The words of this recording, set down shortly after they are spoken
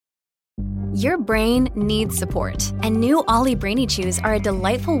Your brain needs support, and new Ollie Brainy Chews are a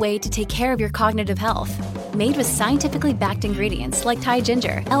delightful way to take care of your cognitive health. Made with scientifically backed ingredients like Thai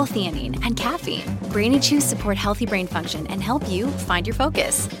ginger, L-theanine, and caffeine, Brainy Chews support healthy brain function and help you find your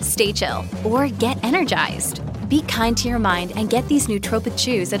focus, stay chill, or get energized. Be kind to your mind and get these nootropic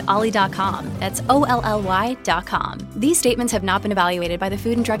chews at ollie.com. That's OLLY.com. These statements have not been evaluated by the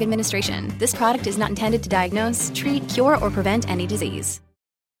Food and Drug Administration. This product is not intended to diagnose, treat, cure, or prevent any disease.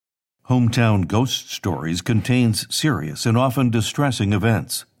 Hometown Ghost Stories contains serious and often distressing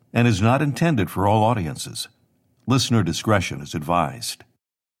events and is not intended for all audiences. Listener discretion is advised.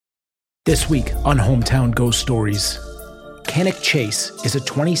 This week on Hometown Ghost Stories, Cannock Chase is a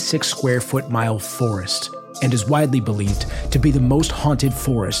 26-square-foot-mile forest and is widely believed to be the most haunted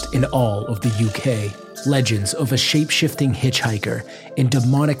forest in all of the UK. Legends of a shape-shifting hitchhiker and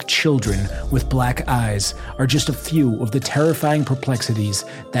demonic children with black eyes are just a few of the terrifying perplexities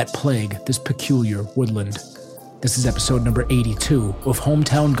that plague this peculiar woodland. This is episode number 82 of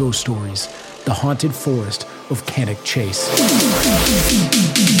Hometown Ghost Stories, The Haunted Forest of Cannock Chase.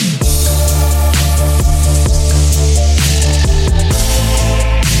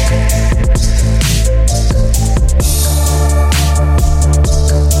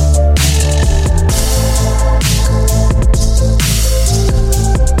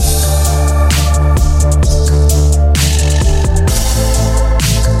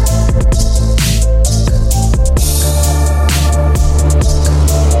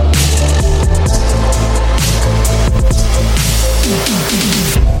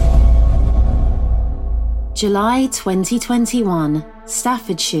 July 2021,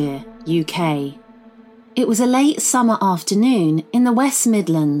 Staffordshire, UK. It was a late summer afternoon in the West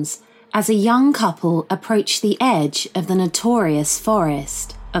Midlands as a young couple approached the edge of the notorious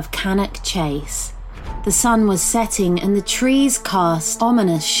forest of Cannock Chase. The sun was setting and the trees cast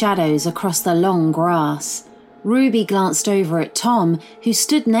ominous shadows across the long grass. Ruby glanced over at Tom, who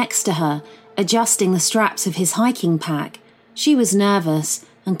stood next to her, adjusting the straps of his hiking pack. She was nervous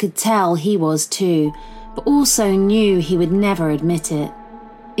and could tell he was too, but also knew he would never admit it.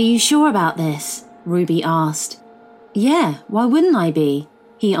 "Are you sure about this?" Ruby asked. "Yeah, why wouldn't I be?"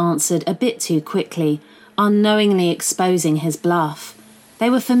 he answered a bit too quickly, unknowingly exposing his bluff. They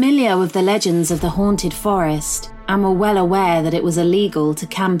were familiar with the legends of the haunted forest and were well aware that it was illegal to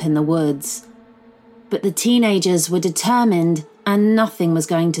camp in the woods. But the teenagers were determined and nothing was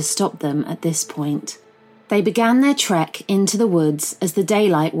going to stop them at this point. They began their trek into the woods as the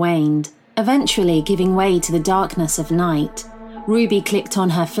daylight waned, eventually giving way to the darkness of night. Ruby clicked on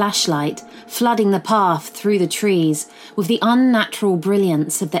her flashlight, flooding the path through the trees with the unnatural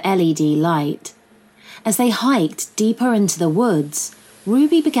brilliance of the LED light. As they hiked deeper into the woods,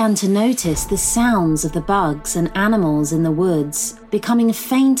 Ruby began to notice the sounds of the bugs and animals in the woods becoming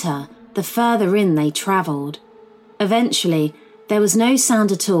fainter the further in they travelled. Eventually, there was no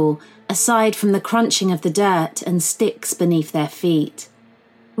sound at all aside from the crunching of the dirt and sticks beneath their feet.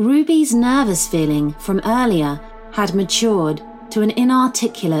 Ruby's nervous feeling from earlier had matured to an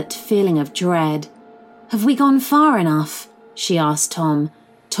inarticulate feeling of dread. "Have we gone far enough?" she asked Tom.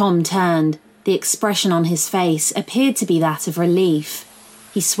 Tom turned. The expression on his face appeared to be that of relief.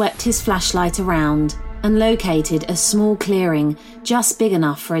 He swept his flashlight around and located a small clearing just big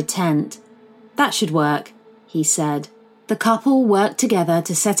enough for a tent. "That should work," he said. The couple worked together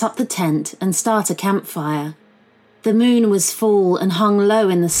to set up the tent and start a campfire. The moon was full and hung low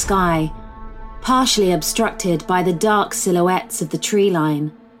in the sky, partially obstructed by the dark silhouettes of the tree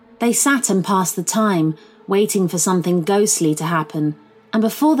line. They sat and passed the time, waiting for something ghostly to happen, and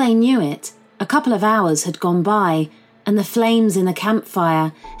before they knew it, a couple of hours had gone by, and the flames in the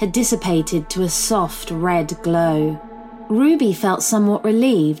campfire had dissipated to a soft red glow. Ruby felt somewhat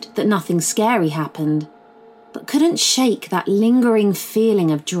relieved that nothing scary happened, but couldn't shake that lingering feeling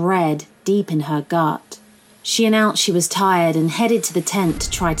of dread deep in her gut. She announced she was tired and headed to the tent to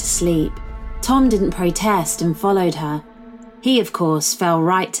try to sleep. Tom didn't protest and followed her. He, of course, fell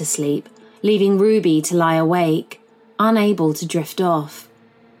right to sleep, leaving Ruby to lie awake, unable to drift off.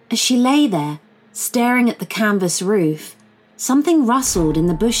 As she lay there, staring at the canvas roof, something rustled in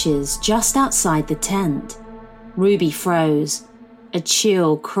the bushes just outside the tent. Ruby froze. A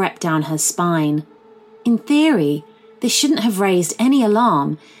chill crept down her spine. In theory, this shouldn't have raised any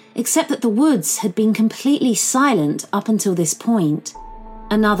alarm, except that the woods had been completely silent up until this point.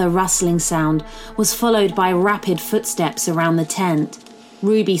 Another rustling sound was followed by rapid footsteps around the tent.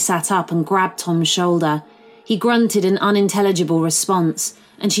 Ruby sat up and grabbed Tom's shoulder. He grunted an unintelligible response,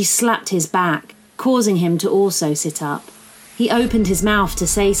 and she slapped his back, causing him to also sit up. He opened his mouth to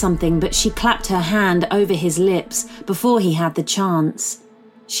say something, but she clapped her hand over his lips before he had the chance.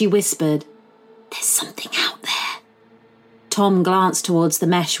 She whispered, There's something out there. Tom glanced towards the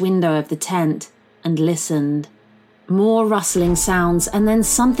mesh window of the tent and listened. More rustling sounds, and then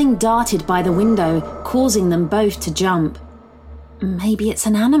something darted by the window, causing them both to jump. Maybe it's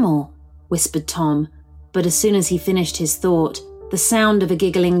an animal, whispered Tom, but as soon as he finished his thought, the sound of a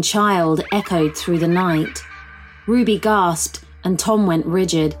giggling child echoed through the night. Ruby gasped, and Tom went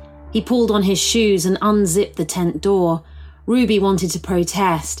rigid. He pulled on his shoes and unzipped the tent door. Ruby wanted to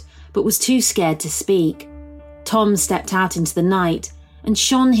protest, but was too scared to speak. Tom stepped out into the night and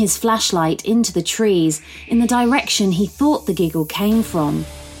shone his flashlight into the trees in the direction he thought the giggle came from.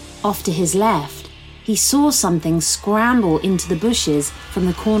 Off to his left, he saw something scramble into the bushes from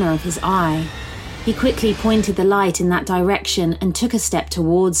the corner of his eye. He quickly pointed the light in that direction and took a step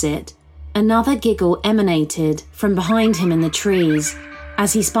towards it. Another giggle emanated from behind him in the trees.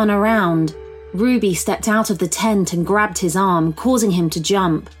 As he spun around, Ruby stepped out of the tent and grabbed his arm, causing him to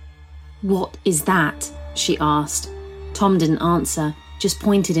jump. "What is that?" she asked. Tom didn't answer, just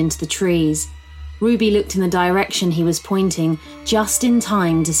pointed into the trees. Ruby looked in the direction he was pointing, just in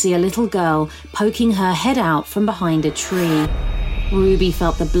time to see a little girl poking her head out from behind a tree. Ruby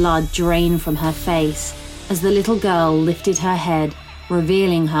felt the blood drain from her face as the little girl lifted her head,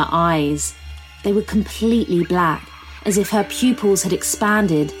 revealing her eyes. They were completely black, as if her pupils had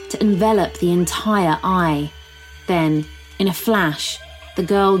expanded to envelop the entire eye. Then, in a flash, the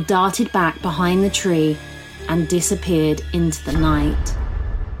girl darted back behind the tree and disappeared into the night.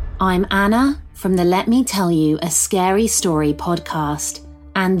 I'm Anna from the Let Me Tell You a Scary Story podcast,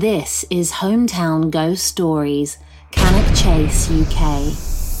 and this is Hometown Ghost Stories, Cannock Chase, UK.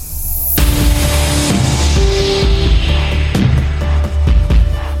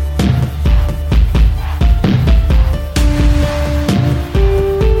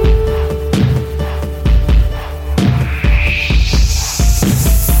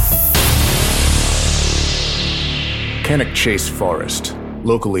 Cannock Chase Forest,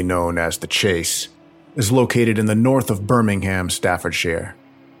 locally known as The Chase, is located in the north of Birmingham, Staffordshire.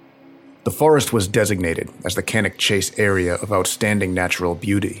 The forest was designated as the Cannock Chase Area of Outstanding Natural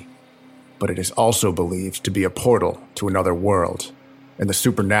Beauty, but it is also believed to be a portal to another world, and the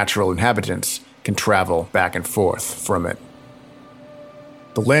supernatural inhabitants can travel back and forth from it.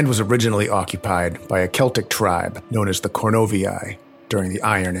 The land was originally occupied by a Celtic tribe known as the Cornovii during the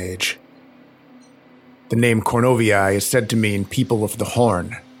Iron Age. The name Cornovii is said to mean people of the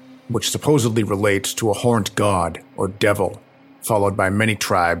horn, which supposedly relates to a horned god or devil, followed by many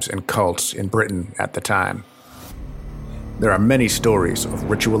tribes and cults in Britain at the time. There are many stories of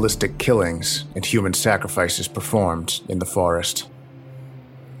ritualistic killings and human sacrifices performed in the forest.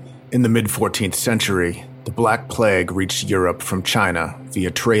 In the mid-14th century, the Black Plague reached Europe from China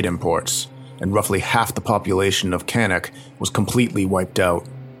via trade imports, and roughly half the population of Cannock was completely wiped out.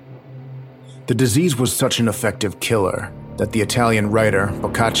 The disease was such an effective killer that the Italian writer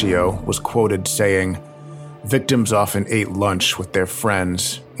Boccaccio was quoted saying, "Victims often ate lunch with their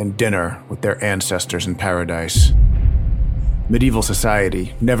friends and dinner with their ancestors in paradise." Medieval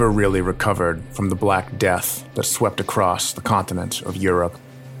society never really recovered from the Black Death that swept across the continent of Europe.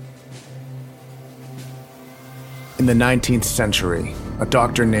 In the 19th century, a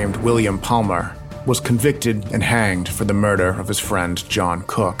doctor named William Palmer was convicted and hanged for the murder of his friend John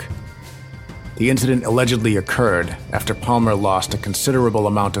Cook. The incident allegedly occurred after Palmer lost a considerable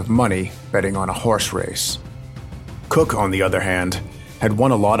amount of money betting on a horse race. Cook, on the other hand, had won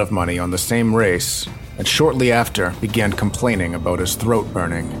a lot of money on the same race and shortly after began complaining about his throat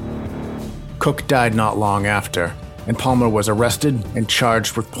burning. Cook died not long after, and Palmer was arrested and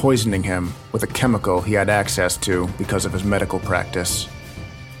charged with poisoning him with a chemical he had access to because of his medical practice.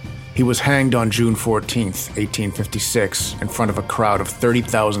 He was hanged on June 14, 1856, in front of a crowd of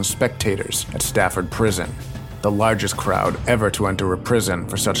 30,000 spectators at Stafford Prison, the largest crowd ever to enter a prison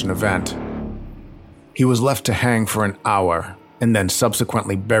for such an event. He was left to hang for an hour and then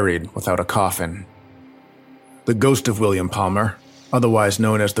subsequently buried without a coffin. The ghost of William Palmer, otherwise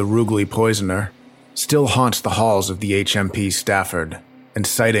known as the Rugeley Poisoner, still haunts the halls of the HMP Stafford, and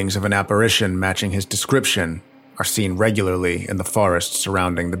sightings of an apparition matching his description are seen regularly in the forest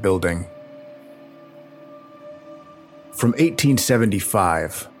surrounding the building. From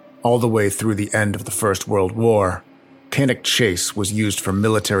 1875, all the way through the end of the First World War, Cannock Chase was used for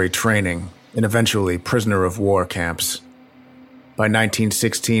military training and eventually prisoner of war camps. By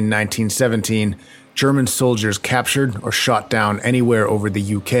 1916-1917, German soldiers captured or shot down anywhere over the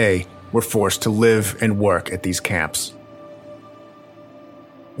UK were forced to live and work at these camps.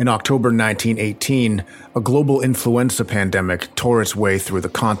 In October 1918, a global influenza pandemic tore its way through the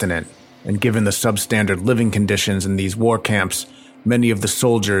continent, and given the substandard living conditions in these war camps, many of the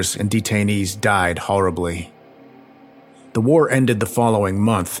soldiers and detainees died horribly. The war ended the following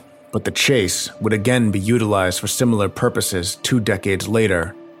month, but the chase would again be utilized for similar purposes 2 decades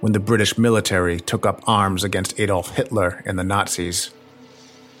later when the British military took up arms against Adolf Hitler and the Nazis.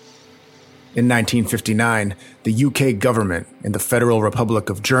 In 1959, the UK government and the Federal Republic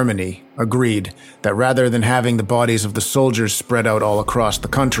of Germany agreed that rather than having the bodies of the soldiers spread out all across the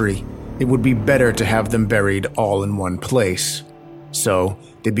country, it would be better to have them buried all in one place. So,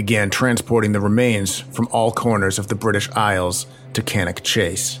 they began transporting the remains from all corners of the British Isles to Cannock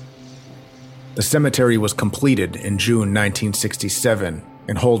Chase. The cemetery was completed in June 1967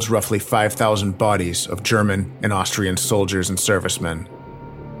 and holds roughly 5,000 bodies of German and Austrian soldiers and servicemen.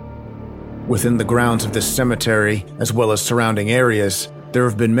 Within the grounds of this cemetery, as well as surrounding areas, there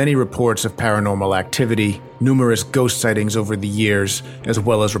have been many reports of paranormal activity, numerous ghost sightings over the years, as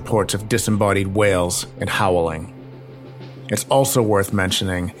well as reports of disembodied wails and howling. It's also worth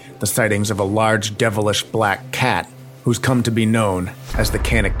mentioning the sightings of a large devilish black cat who's come to be known as the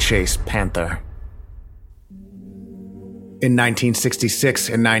Cannock Chase Panther. In 1966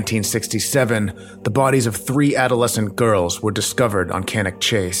 and 1967, the bodies of 3 adolescent girls were discovered on Cannock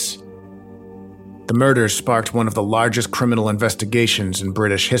Chase. The murders sparked one of the largest criminal investigations in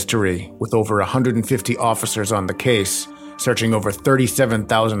British history, with over 150 officers on the case, searching over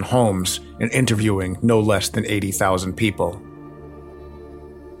 37,000 homes and interviewing no less than 80,000 people.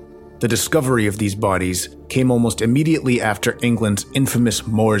 The discovery of these bodies came almost immediately after England's infamous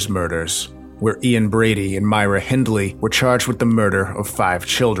Moors murders, where Ian Brady and Myra Hindley were charged with the murder of 5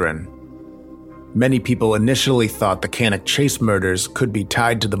 children. Many people initially thought the Cannock Chase murders could be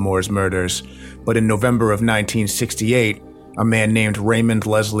tied to the Moors murders, but in November of 1968, a man named Raymond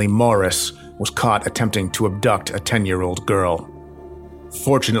Leslie Morris was caught attempting to abduct a 10-year-old girl.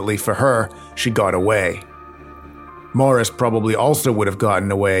 Fortunately for her, she got away. Morris probably also would have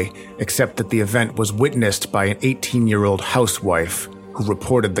gotten away, except that the event was witnessed by an 18-year-old housewife who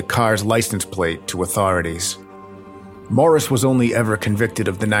reported the car's license plate to authorities. Morris was only ever convicted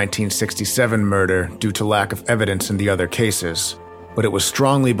of the 1967 murder due to lack of evidence in the other cases, but it was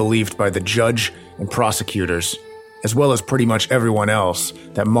strongly believed by the judge and prosecutors, as well as pretty much everyone else,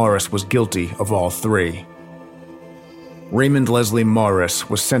 that Morris was guilty of all 3. Raymond Leslie Morris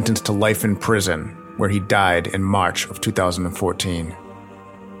was sentenced to life in prison, where he died in March of 2014.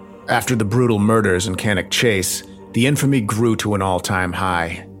 After the brutal murders in Cannock Chase, the infamy grew to an all-time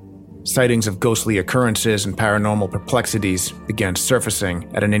high. Sightings of ghostly occurrences and paranormal perplexities began surfacing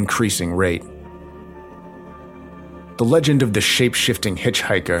at an increasing rate. The legend of the shape-shifting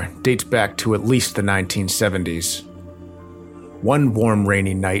hitchhiker dates back to at least the 1970s. One warm,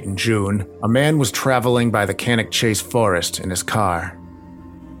 rainy night in June, a man was traveling by the Cannock Chase forest in his car.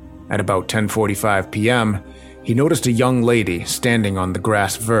 At about 10:45 p.m., he noticed a young lady standing on the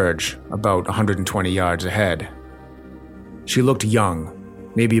grass verge, about 120 yards ahead. She looked young,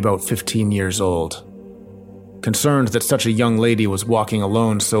 maybe about 15 years old. Concerned that such a young lady was walking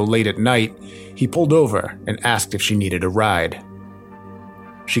alone so late at night, he pulled over and asked if she needed a ride.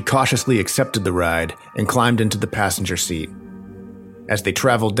 She cautiously accepted the ride and climbed into the passenger seat. As they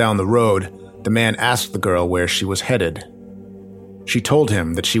traveled down the road, the man asked the girl where she was headed. She told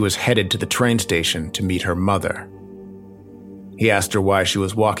him that she was headed to the train station to meet her mother. He asked her why she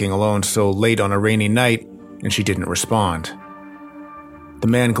was walking alone so late on a rainy night, and she didn't respond. The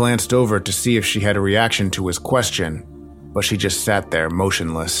man glanced over to see if she had a reaction to his question, but she just sat there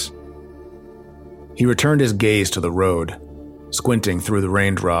motionless. He returned his gaze to the road, squinting through the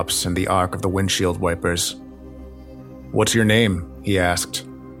raindrops and the arc of the windshield wipers. "What's your name?" he asked.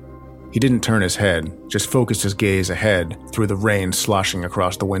 He didn't turn his head, just focused his gaze ahead through the rain sloshing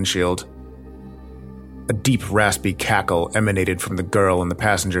across the windshield. A deep, raspy cackle emanated from the girl in the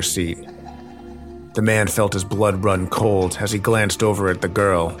passenger seat. The man felt his blood run cold as he glanced over at the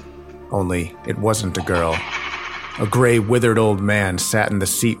girl. Only, it wasn't a girl. A gray, withered old man sat in the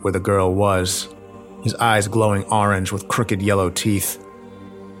seat where the girl was, his eyes glowing orange with crooked yellow teeth.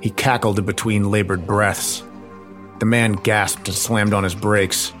 He cackled in between labored breaths. The man gasped and slammed on his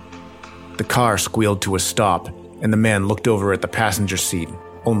brakes. The car squealed to a stop, and the man looked over at the passenger seat,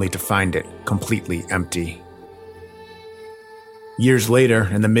 only to find it completely empty. Years later,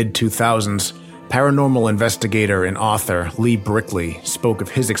 in the mid-2000s, paranormal investigator and author Lee Brickley spoke of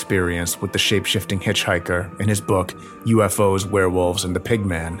his experience with the shape-shifting hitchhiker in his book UFOs, Werewolves, and the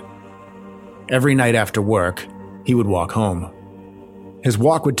Pigman. Every night after work, he would walk home. His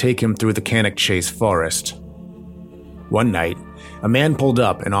walk would take him through the Cannock Chase forest. One night, a man pulled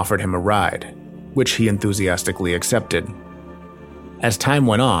up and offered him a ride, which he enthusiastically accepted. As time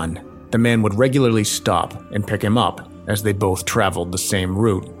went on, the man would regularly stop and pick him up, as they both traveled the same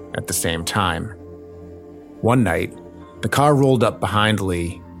route at the same time. One night, the car rolled up behind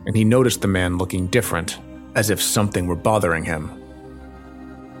Lee, and he noticed the man looking different, as if something were bothering him.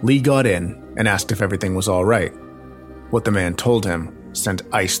 Lee got in and asked if everything was all right. What the man told him sent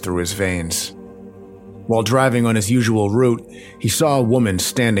ice through his veins. While driving on his usual route, he saw a woman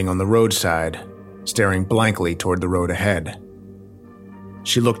standing on the roadside, staring blankly toward the road ahead.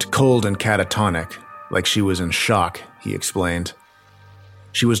 She looked cold and catatonic, like she was in shock, he explained.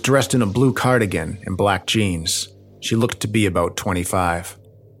 She was dressed in a blue cardigan and black jeans. She looked to be about 25.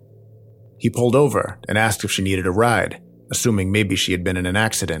 He pulled over and asked if she needed a ride, assuming maybe she had been in an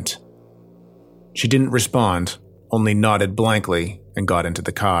accident. She didn't respond, only nodded blankly and got into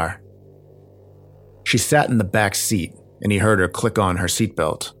the car. She sat in the back seat, and he heard her click on her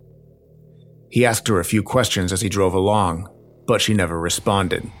seatbelt. He asked her a few questions as he drove along, but she never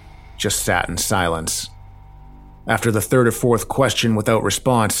responded, just sat in silence. After the third or fourth question without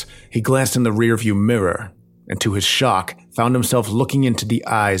response, he glanced in the rearview mirror, and to his shock, found himself looking into the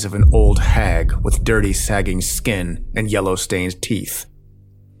eyes of an old hag with dirty, sagging skin and yellow-stained teeth.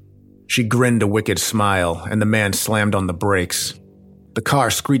 She grinned a wicked smile, and the man slammed on the brakes. The car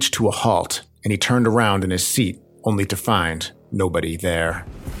screeched to a halt, and he turned around in his seat, only to find nobody there.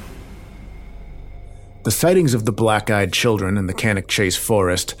 The sightings of the black-eyed children in the Cannock Chase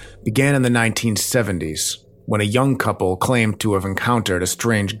forest began in the 1970s, when a young couple claimed to have encountered a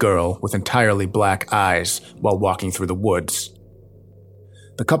strange girl with entirely black eyes while walking through the woods.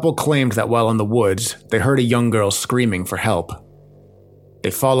 The couple claimed that while in the woods, they heard a young girl screaming for help.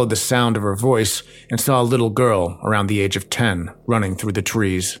 They followed the sound of her voice and saw a little girl around the age of 10 running through the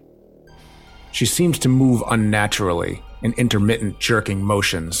trees. She seemed to move unnaturally in intermittent jerking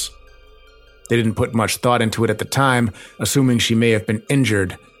motions. They didn't put much thought into it at the time, assuming she may have been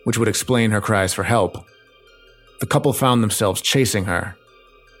injured, which would explain her cries for help. The couple found themselves chasing her.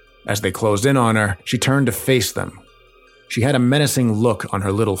 As they closed in on her, she turned to face them. She had a menacing look on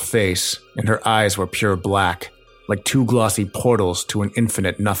her little face, and her eyes were pure black, like two glossy portals to an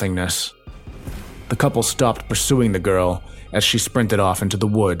infinite nothingness. The couple stopped pursuing the girl as she sprinted off into the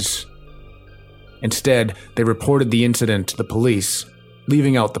woods. Instead, they reported the incident to the police,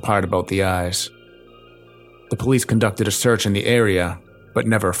 leaving out the part about the eyes. The police conducted a search in the area, but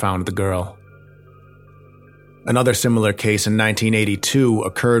never found the girl. Another similar case in 1982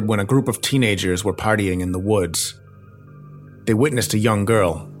 occurred when a group of teenagers were partying in the woods. They witnessed a young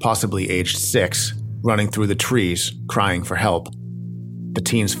girl, possibly aged 6, running through the trees, crying for help. The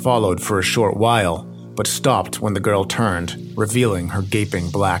teens followed for a short while, but stopped when the girl turned, revealing her gaping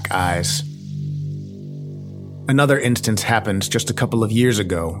black eyes. Another instance happened just a couple of years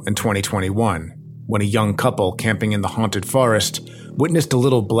ago in 2021, when a young couple camping in the haunted forest witnessed a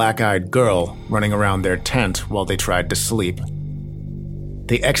little black-eyed girl running around their tent while they tried to sleep.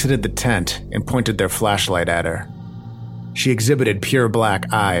 They exited the tent and pointed their flashlight at her. She exhibited pure black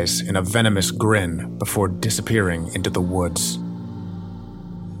eyes and a venomous grin before disappearing into the woods.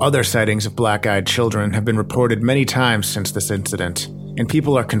 Other sightings of black-eyed children have been reported many times since this incident, and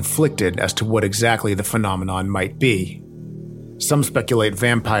people are conflicted as to what exactly the phenomenon might be. Some speculate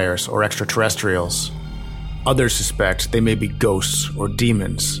vampires or extraterrestrials. Others suspect they may be ghosts or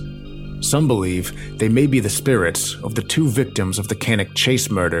demons. Some believe they may be the spirits of the 2 victims of the Cannock Chase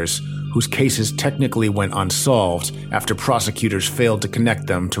murders, whose cases technically went unsolved after prosecutors failed to connect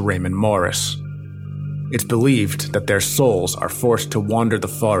them to Raymond Morris. It's believed that their souls are forced to wander the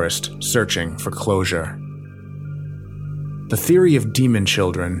forest searching for closure. The theory of demon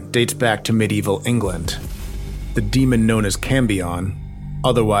children dates back to medieval England. The demon known as Cambion,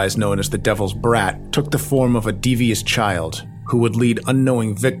 otherwise known as the Devil's Brat, took the form of a devious child who would lead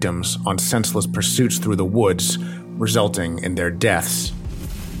unknowing victims on senseless pursuits through the woods, resulting in their deaths.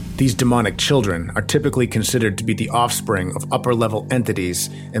 These demonic children are typically considered to be the offspring of upper-level entities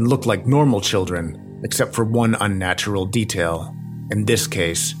and look like normal children, except for one unnatural detail. In this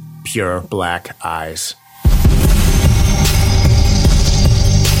case, pure black eyes.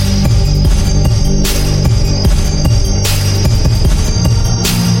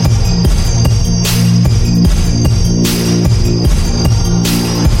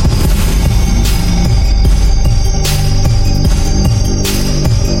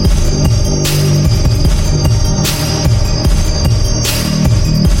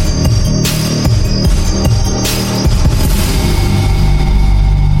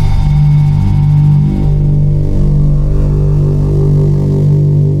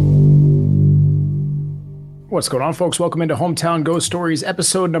 What's going on, folks? Welcome into Hometown Ghost Stories,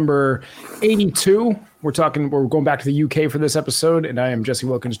 episode number 82. We're going back to the UK for this episode, and I am Jesse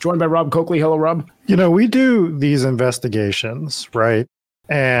Wilkins, joined by Rob Coakley. Hello, Rob. We do these investigations, right?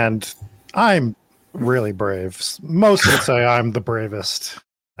 And I'm really brave. Most would say I'm the bravest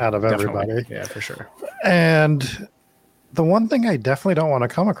out of everybody. Yeah, for sure. And the one thing I definitely don't want to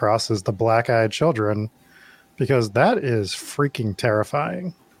come across is the black-eyed children, because that is freaking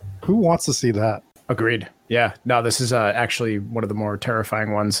terrifying. Who wants to see that? Agreed. Yeah. No, this is actually one of the more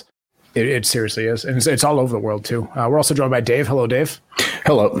terrifying ones. It seriously is. And it's all over the world, too. We're also joined by Dave. Hello, Dave.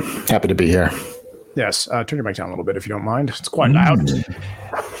 Hello. Happy to be here. Yes. Turn your mic down a little bit if you don't mind. It's quite loud.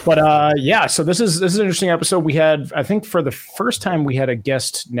 But yeah, so this is an interesting episode. We had, I think for the first time, we had a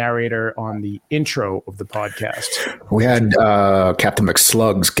guest narrator on the intro of the podcast. We had Captain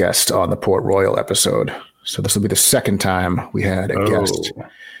McSlug's guest on the Port Royal episode. So this will be the second time we had a guest.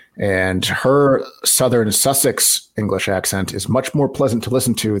 And her Southern Sussex English accent is much more pleasant to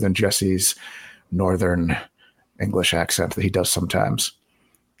listen to than Jesse's Northern English accent that he does sometimes.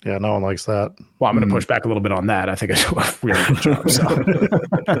 Yeah, no one likes that. Well, I'm going to push back a little bit on that. I think I do a really good job.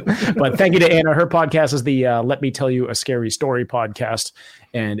 So. But thank you to Anna. Her podcast is the Let Me Tell You a Scary Story podcast.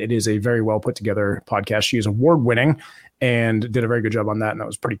 And it is a very well put together podcast. She is award winning and did a very good job on that. And that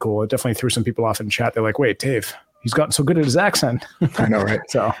was pretty cool. It definitely threw some people off in chat. They're like, wait, Dave, he's gotten so good at his accent. I know, right?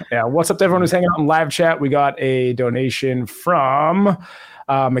 So, yeah. What's up to everyone who's hanging out in live chat? We got a donation from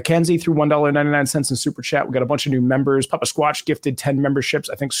Mackenzie through $1.99 in Super Chat. We got a bunch of new members. Papa Squatch gifted 10 memberships.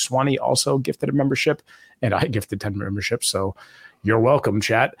 I think Swanee also gifted a membership. And I gifted 10 memberships. So you're welcome,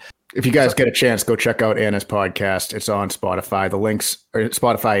 chat. If you guys get a chance, go check out Anna's podcast. It's on Spotify. The links are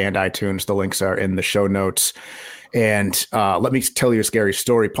Spotify and iTunes. The links are in the show notes. And Let Me Tell You a Scary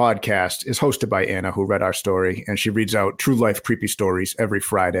Story podcast is hosted by Anna, who read our story, and she reads out true life creepy stories every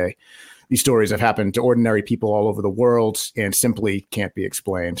Friday. These stories have happened to ordinary people all over the world and simply can't be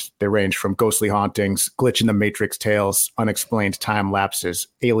explained. They range from ghostly hauntings, glitch in the matrix tales, unexplained time lapses,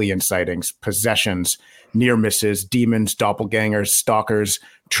 alien sightings, possessions, near misses, demons, doppelgangers, stalkers,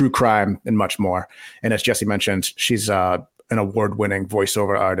 true crime, and much more. And as Jesse mentioned, she's an award-winning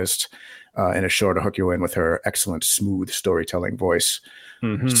voiceover artist and is sure to hook you in with her excellent, smooth storytelling voice.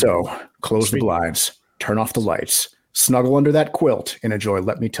 Mm-hmm. So close the blinds, turn off the lights, snuggle under that quilt, and enjoy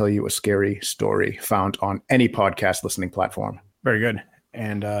Let Me Tell You a Scary Story, found on any podcast listening platform. Very good.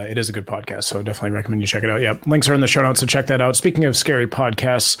 And it is a good podcast, so definitely recommend you check it out. Yep, links are in the show notes, so check that out. Speaking of scary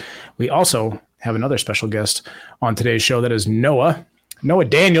podcasts, we also have another special guest on today's show. That is Noah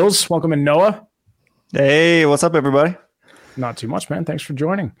Daniels. Welcome in, Noah. Hey, what's up, everybody? Not too much, man. Thanks for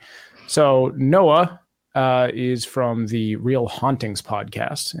joining. So Noah is from the Real Hauntings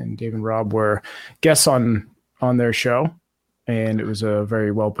podcast, and Dave and Rob were guests on their show, and it was a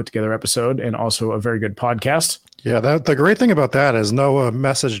very well put together episode and also a very good podcast. Yeah, the great thing about that is Noah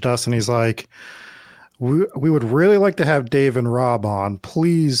messaged us and he's like, we would really like to have Dave and Rob on.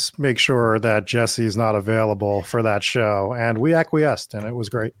 Please make sure that Jesse's not available for that show. And we acquiesced, and it was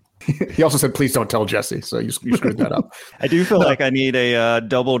great. He also said, please don't tell Jesse. So you screwed that up. I do feel like I need a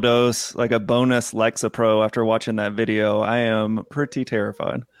double dose, like a bonus Lexapro after watching that video. I am pretty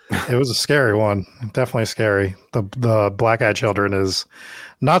terrified. It was a scary one. Definitely scary. The black-eyed children is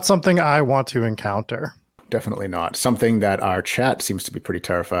not something I want to encounter. Definitely not. Something that our chat seems to be pretty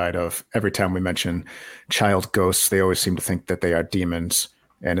terrified of. Every time we mention child ghosts, they always seem to think that they are demons.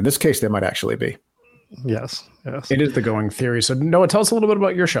 And in this case, they might actually be. Yes. It is the going theory. So Noah, tell us a little bit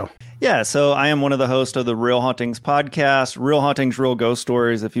about your show. Yeah, so I am one of the hosts of the Real Hauntings podcast, Real Hauntings, Real Ghost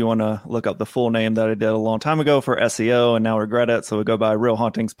Stories. If you want to look up the full name that I did a long time ago for SEO and now regret it. So we go by Real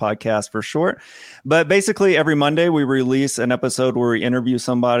Hauntings podcast for short. But basically every Monday we release an episode where we interview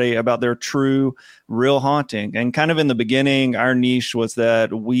somebody about their true real haunting. And kind of in the beginning, our niche was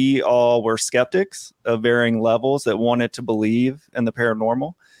that we all were skeptics of varying levels that wanted to believe in the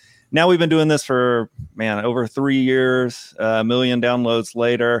paranormal. Now we've been doing this for, over 3 years, 1 million downloads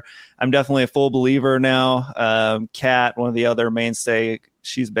later. I'm definitely a full believer now. Kat, one of the other mainstay,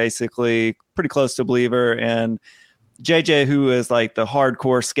 she's basically pretty close to a believer. And JJ, who is like the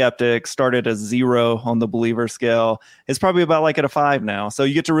hardcore skeptic, started a 0 on the believer scale, is probably about like at a 5 now. So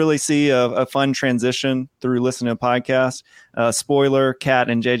you get to really see a fun transition through listening to podcasts. Spoiler, Kat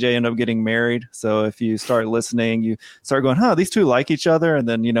and JJ end up getting married. So if you start listening, you start going, these two like each other. And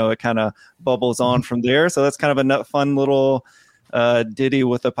then, it kind of bubbles on from there. So that's kind of a fun little ditty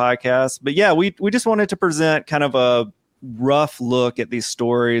with the podcast. But yeah, we just wanted to present kind of a rough look at these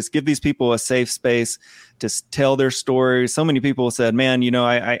stories, give these people a safe space to tell their stories. So many people said, man,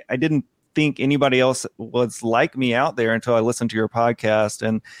 I didn't think anybody else was like me out there until I listened to your podcast.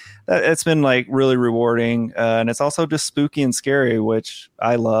 And it's been like really rewarding. And it's also just spooky and scary, which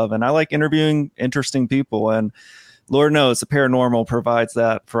I love. And I like interviewing interesting people. And Lord knows the paranormal provides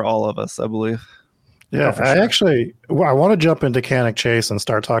that for all of us, I believe. Yeah, I want to jump into Cannock Chase and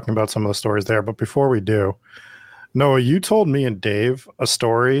start talking about some of the stories there. But before we do, Noah, you told me and Dave a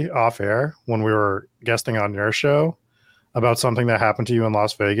story off air when we were guesting on your show about something that happened to you in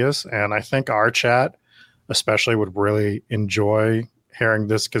Las Vegas. And I think our chat especially would really enjoy hearing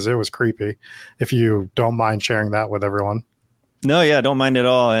this because it was creepy. If you don't mind sharing that with everyone. No, yeah, don't mind at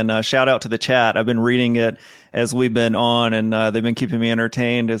all. And shout out to the chat. I've been reading it as we've been on, and they've been keeping me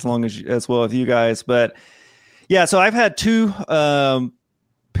entertained as well as you guys. But yeah, so I've had two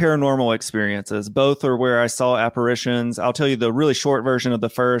paranormal experiences. Both are where I saw apparitions. I'll tell you the really short version of the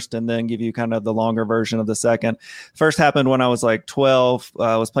first and then give you kind of the longer version of the second. First happened when I was like 12.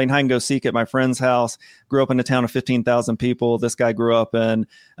 I was playing hide and go seek at my friend's house. Grew up in a town of 15,000 people. This guy grew up in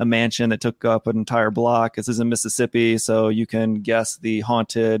a mansion that took up an entire block. This is in Mississippi, so you can guess the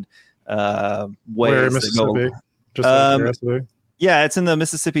haunted ways. Where in Mississippi? Just out of curiosity. Yeah, it's in the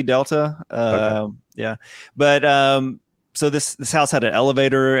Mississippi Delta. Okay. Yeah, but so this house had an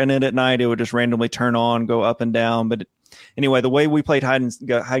elevator in it at night. It would just randomly turn on, go up and down. But anyway, the way we played hide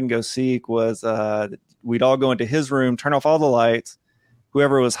and go seek was we'd all go into his room, turn off all the lights.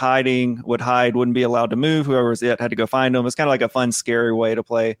 Whoever was hiding would hide, wouldn't be allowed to move. Whoever was it had to go find them. It's kind of like a fun, scary way to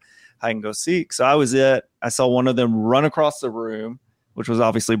play hide and go seek. So I was it. I saw one of them run across the room, which was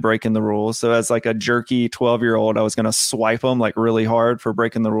obviously breaking the rules. So as like a jerky 12-year-old, I was going to swipe them like really hard for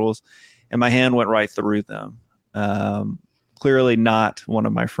breaking the rules. And my hand went right through them. Clearly not one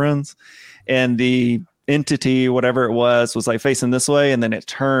of my friends. And the entity, whatever it was like facing this way, and then it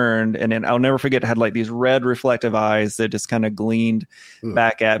turned, and then I'll never forget, it had like these red reflective eyes that just kind of gleamed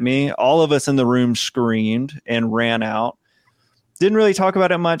back at me. All of us in the room screamed and ran out. Didn't really talk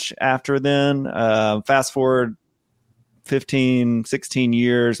about it much after then. Fast forward 15, 16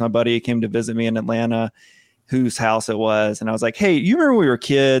 years, my buddy came to visit me in Atlanta, whose house it was. And I was like, hey, you remember when we were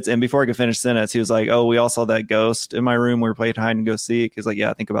kids? And before I could finish the sentence, he was like, oh, we all saw that ghost in my room. We were playing hide and go seek. He's like, yeah,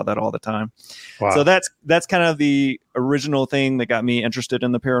 I think about that all the time. Wow. So that's kind of the original thing that got me interested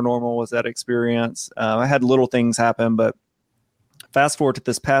in the paranormal, was that experience. I had little things happen, but fast forward to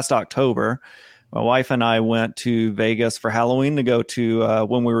this past October, my wife and I went to Vegas for Halloween to go to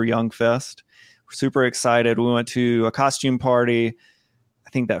When We Were Young Fest. We're super excited. We went to a costume party, I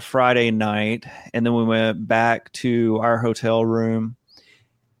think that Friday night, and then we went back to our hotel room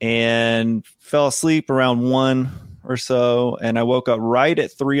and fell asleep around 1 or so. And I woke up right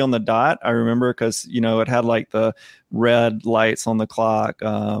at 3 on the dot. I remember because, it had like the red lights on the clock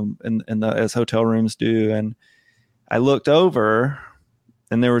as hotel rooms do. And I looked over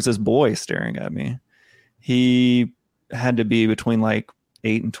and there was this boy staring at me. He had to be between like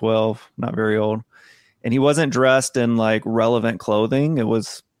 8 and 12, not very old. And he wasn't dressed in like relevant clothing. It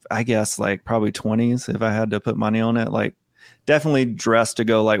was, I guess, like probably 20s if I had to put money on it. Like definitely dressed to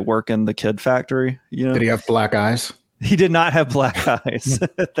go like work in the kid factory. Did he have black eyes? He did not have black eyes. I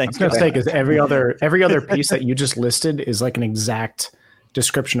was going to say, because every other piece that you just listed is like an exact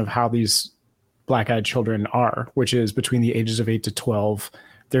description of how these black-eyed children are, which is between the ages of 8 to 12.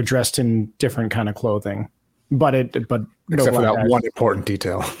 They're dressed in different kind of clothing, but except for that one important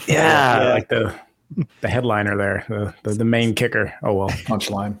detail. Yeah. Like the headliner there, the main kicker. Oh, well.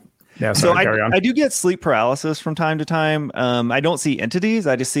 Punchline. Yeah, sorry, carry on. I do get sleep paralysis from time to time. I don't see entities.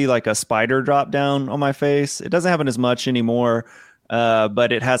 I just see like a spider drop down on my face. It doesn't happen as much anymore,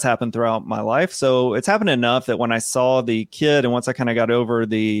 but it has happened throughout my life. So it's happened enough that when I saw the kid, and once I kind of got over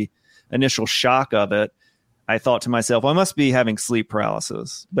the initial shock of it, I thought to myself, well, I must be having sleep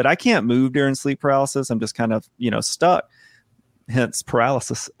paralysis. But I can't move during sleep paralysis. I'm just kind of, stuck. Hence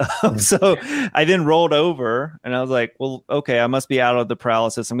paralysis. So I then rolled over and I was like, well, okay, I must be out of the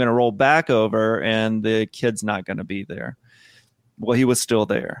paralysis. I'm going to roll back over and the kid's not going to be there. Well, he was still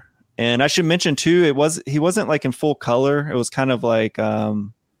there. And I should mention too, he wasn't like in full color. It was kind of like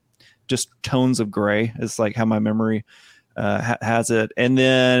just tones of gray is like how my memory has it. And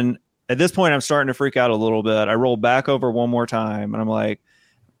then at this point, I'm starting to freak out a little bit. I rolled back over one more time and I'm like,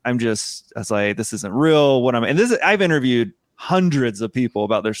 I was like, this isn't real. I've interviewed hundreds of people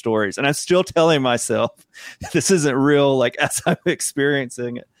about their stories, and I'm still telling myself this isn't real, like as I'm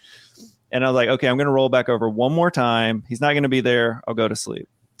experiencing it. And I was like, okay, I'm going to roll back over one more time. He's not going to be there. I'll go to sleep.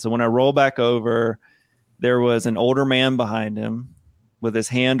 So when I roll back over, there was an older man behind him with his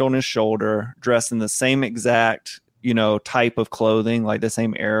hand on his shoulder, dressed in the same exact, type of clothing, like the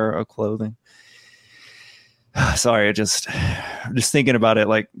same era of clothing. sorry, it just thinking about it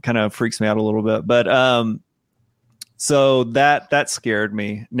like kind of freaks me out a little bit. But so that scared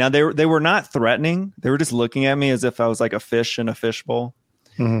me. Now they were not threatening. They were just looking at me as if I was like a fish in a fishbowl,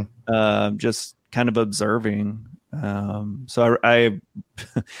 just kind of observing. So I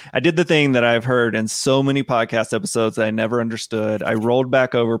did the thing that I've heard in so many podcast episodes that I never understood. I rolled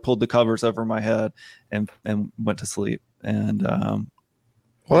back over, pulled the covers over my head, and went to sleep. And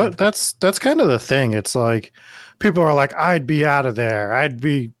well, that's kind of the thing. It's like people are like, I'd be out of there. I'd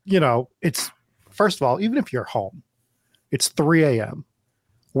be, it's first of all, even if you're home, it's 3 a.m.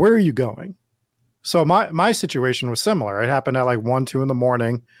 Where are you going? So my situation was similar. It happened at like 1, 2 in the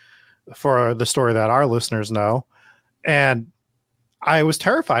morning for the story that our listeners know. And I was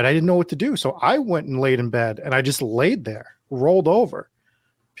terrified. I didn't know what to do. So I went and laid in bed and I just laid there, rolled over.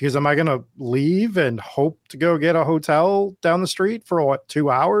 Because am I going to leave and hope to go get a hotel down the street for what, 2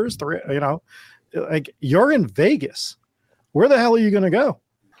 hours? 3, like you're in Vegas. Where the hell are you going to go?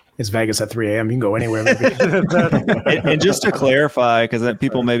 It's Vegas at 3 a.m. You can go anywhere. and just to clarify, because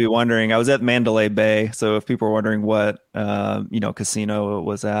people may be wondering, I was at Mandalay Bay. So if people are wondering what, casino it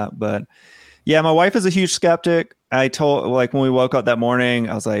was at, but yeah, my wife is a huge skeptic. I told, like, when we woke up that morning,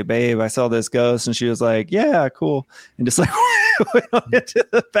 I was like, babe, I saw this ghost. And she was like, yeah, cool. And just like, went into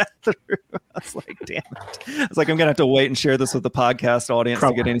the bathroom. I was like, damn it. I was like, I'm going to have to wait and share this with the podcast audience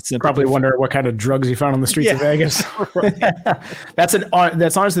to get any sympathy. Probably wonder what kind of drugs you found on the streets of Vegas. That's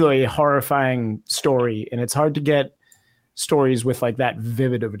honestly a horrifying story. And it's hard to get stories with like that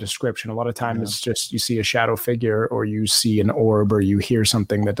vivid of a description. A lot of times it's just you see a shadow figure or you see an orb or you hear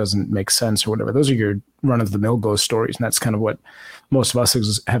something that doesn't make sense or whatever. Those are your run-of-the-mill ghost stories, and that's kind of what most of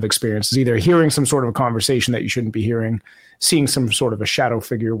us have experienced, is either hearing some sort of a conversation that you shouldn't be hearing, seeing some sort of a shadow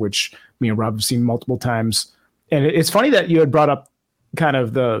figure, which me and Rob have seen multiple times. And it's funny that you had brought up kind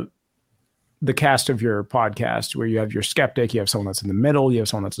of the cast of your podcast where you have your skeptic, you have someone that's in the middle, you have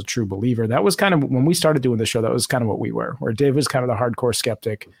someone that's a true believer. That was kind of, when we started doing the show, that was kind of what we were, where Dave was kind of the hardcore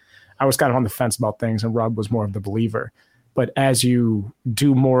skeptic. I was kind of on the fence about things and Rob was more of the believer. But as you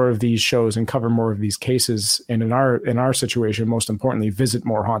do more of these shows and cover more of these cases, and in our situation, most importantly, visit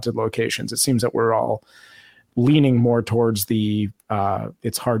more haunted locations, it seems that we're all leaning more towards the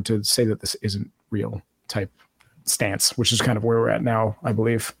it's hard to say that this isn't real type stance, which is kind of where we're at now, I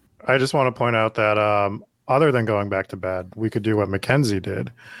believe. I just want to point out that other than going back to bed, we could do what Mackenzie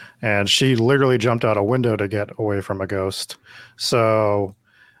did. And she literally jumped out a window to get away from a ghost. So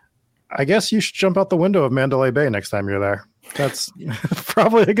I guess you should jump out the window of Mandalay Bay next time you're there. That's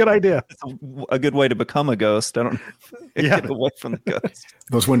probably a good idea. It's a good way to become a ghost. I don't get away from the ghost.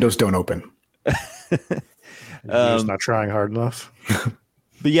 Those windows don't open. You're just not trying hard enough.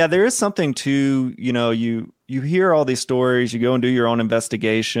 But yeah, there is something to, you hear all these stories, you go and do your own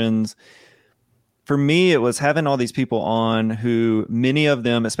investigations. For me, it was having all these people on who, many of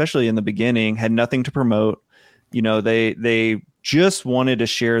them, especially in the beginning, had nothing to promote. They just wanted to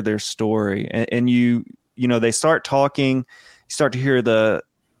share their story. And they start talking, you start to hear the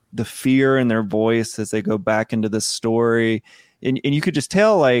fear in their voice as they go back into the story. And you could just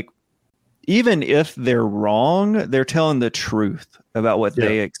tell, like, even if they're wrong, they're telling the truth about what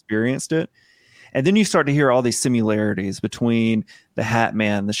they experienced it. And then you start to hear all these similarities between the Hat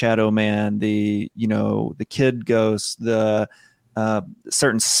Man, the Shadow Man, the kid ghosts, the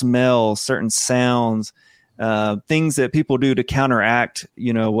certain smells, certain sounds, things that people do to counteract,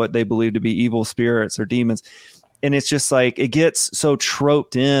 what they believe to be evil spirits or demons. And it's just like, it gets so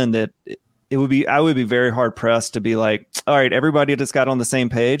troped in that I would be very hard pressed to be like, all right, everybody just got on the same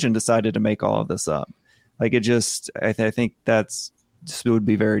page and decided to make all of this up. Like, it just, I think it would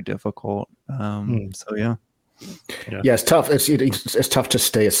be very difficult. So yeah, it's tough. It's tough to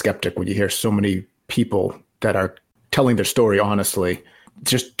stay a skeptic when you hear so many people that are telling their story honestly.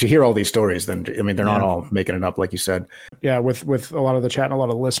 Just to hear all these stories, then they're not all making it up, like you said. Yeah, with a lot of the chat and a lot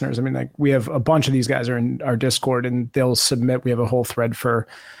of the listeners. We have a bunch of these guys are in our Discord, and they'll submit. We have a whole thread for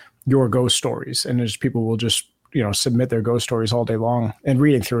your ghost stories, and there's people will just submit their ghost stories all day long. And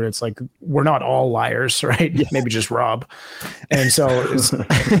reading through it, it's like, we're not all liars, right? Yes. Maybe just Rob. And so it's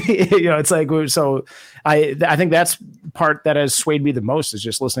it's like, so I think that's part that has swayed me the most, is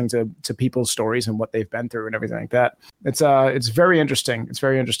just listening to people's stories and what they've been through and everything like that. It's very interesting. It's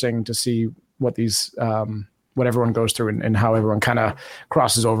very interesting to see what these what everyone goes through and how everyone kind of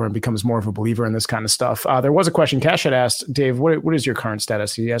crosses over and becomes more of a believer in this kind of stuff. There was a question Cash had asked, Dave, what is your current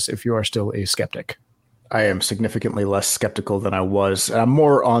status? He asked if you are still a skeptic. I am significantly less skeptical than I was. I'm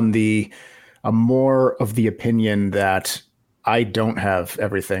more of the opinion that I don't have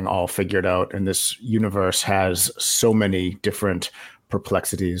everything all figured out, and this universe has so many different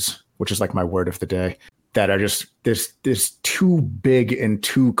perplexities, which is like my word of the day. that are just this too big and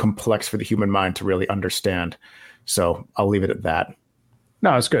too complex for the human mind to really understand. So I'll leave it at that.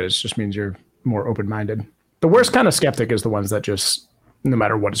 No, it's good. It just means you're more open-minded. The worst kind of skeptic is the ones that just, no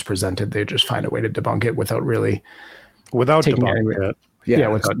matter what is presented, they just find a way to debunk it without debunking it. Yeah,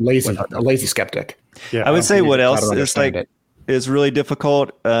 without a lazy skeptic. Yeah, I would say what else is really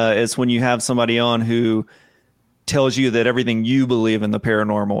difficult is when you have somebody on who tells you that everything you believe in the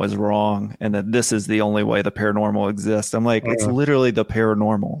paranormal is wrong and that this is the only way the paranormal exists. I'm like, it's literally the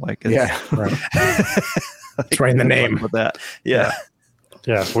paranormal. Like, it's, right. It's right in the name with that. Yeah.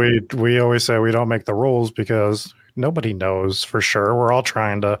 Yeah. We always say we don't make the rules because nobody knows for sure. We're all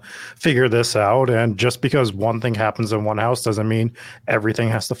trying to figure this out. And just because one thing happens in one house doesn't mean everything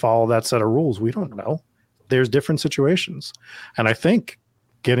has to follow that set of rules. We don't know. There's different situations. And I think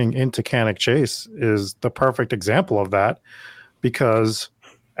getting into Cannock Chase is the perfect example of that, because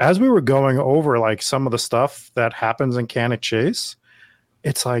as we were going over like some of the stuff that happens in Cannock Chase,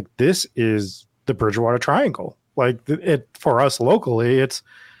 it's like, this is the Bridgewater Triangle. Like it for us locally,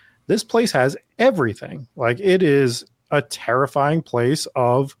 this place has everything. Like it is a terrifying place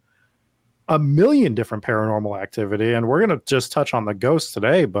of a million different paranormal activity. And we're going to just touch on the ghosts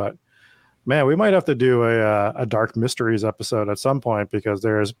today, but man, we might have to do a Dark Mysteries episode at some point, because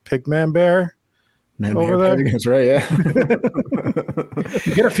there's Pigman Bear over there. That's right, yeah.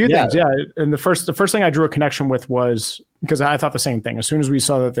 You get a few things, yeah. And the first thing I drew a connection with was, because I thought the same thing. As soon as we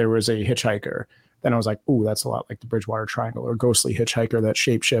saw that there was a hitchhiker, then I was like, ooh, that's a lot like the Bridgewater Triangle, or ghostly hitchhiker that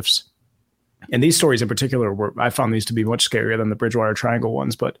shapeshifts. And these stories in particular, I found these to be much scarier than the Bridgewater Triangle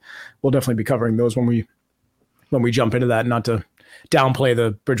ones, but we'll definitely be covering those when we jump into that. Not to downplay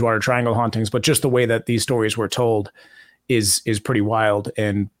the Bridgewater Triangle hauntings, but just the way that these stories were told is pretty wild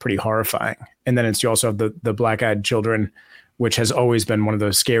and pretty horrifying. And then you also have the black-eyed children, which has always been one of the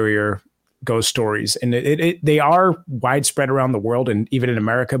scarier ghost stories. And they are widespread around the world and even in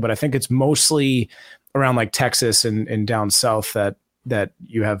America, but I think it's mostly around like Texas and down south that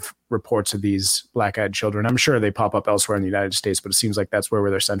you have reports of these black-eyed children. I'm sure they pop up elsewhere in the United States, but it seems like that's where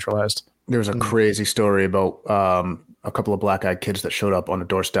they're centralized. There's a crazy story about a couple of black-eyed kids that showed up on the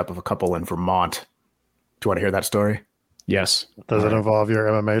doorstep of a couple in Vermont. Do you want to hear that story? Yes. Does it involve your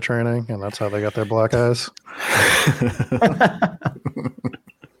MMA training, and that's how they got their black eyes?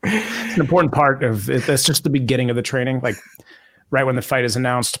 It's an important part of it. That's just the beginning of the training. Like right when the fight is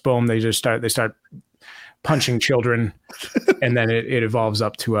announced, boom, they start punching children, and then it evolves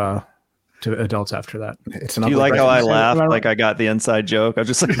up to adults after that. Do you like how I laughed like I got the inside joke? I was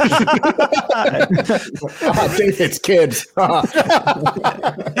just like, it's kids.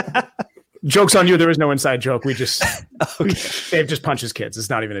 Joke's on you. There is no inside joke. Dave just punches kids.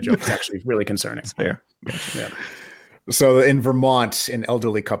 It's not even a joke. It's actually really concerning. It's fair. Yeah. So in Vermont, an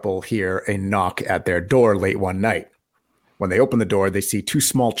elderly couple hear a knock at their door late one night. When they open the door, they see two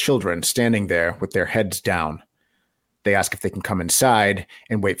small children standing there with their heads down. They ask if they can come inside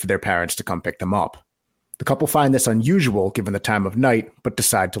and wait for their parents to come pick them up. The couple find this unusual given the time of night, but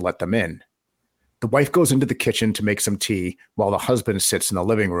decide to let them in. The wife goes into the kitchen to make some tea while the husband sits in the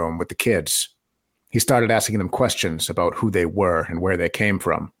living room with the kids. He started asking them questions about who they were and where they came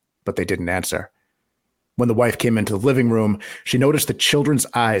from, but they didn't answer. When the wife came into the living room, she noticed the children's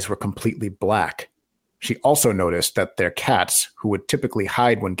eyes were completely black. She also noticed that their cats, who would typically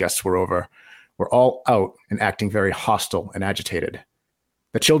hide when guests were over, were all out and acting very hostile and agitated.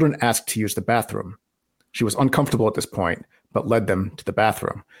 The children asked to use the bathroom. She was uncomfortable at this point, but led them to the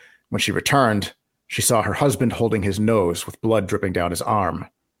bathroom. When she returned, she saw her husband holding his nose with blood dripping down his arm.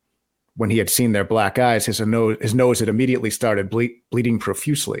 When he had seen their black eyes, his nose had immediately started bleeding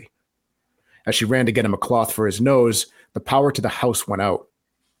profusely. As she ran to get him a cloth for his nose, the power to the house went out.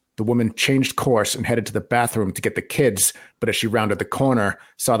 The woman changed course and headed to the bathroom to get the kids, but as she rounded the corner,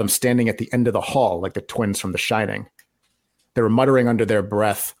 saw them standing at the end of the hall like the twins from The Shining. They were muttering under their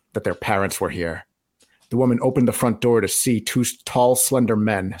breath that their parents were here. The woman opened the front door to see two tall, slender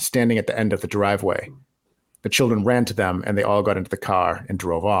men standing at the end of the driveway. The children ran to them, and they all got into the car and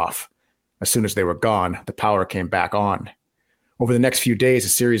drove off. As soon as they were gone, the power came back on. Over the next few days, a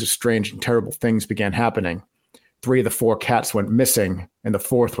series of strange and terrible things began happening. 3 of the 4 cats went missing, and the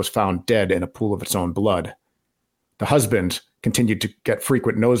 4th was found dead in a pool of its own blood. The husband continued to get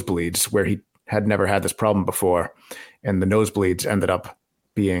frequent nosebleeds where he had never had this problem before, and the nosebleeds ended up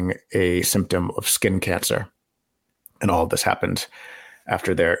being a symptom of skin cancer. And all of this happened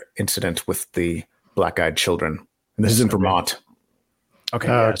after their incident with the black-eyed children. And this is in Vermont.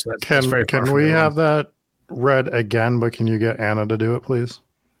 Okay. So can we have that read again, but can you get Anna to do it, please?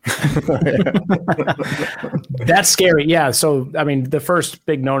 That's scary. Yeah. So, I mean, the first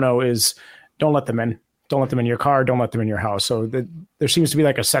big no-no is don't let them in. don't let them in your car, don't let them in your house. So there seems to be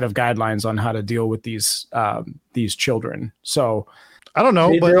like a set of guidelines on how to deal with these children. So I don't know,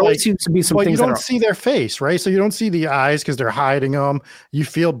 but there like, always seems to be some things you don't see their face, right? So you don't see the eyes because they're hiding them. You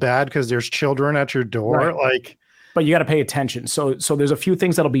feel bad because there's children at your door. Right. Like, but you got to pay attention. So there's a few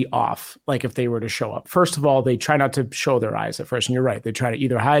things that'll be off. Like if they were to show up, first of all, they try not to show their eyes at first. And you're right. They try to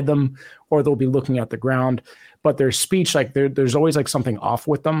either hide them or they'll be looking at the ground, but their speech, like there's always like something off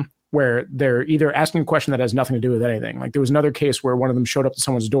with them where they're either asking a question that has nothing to do with anything. Like there was another case where one of them showed up to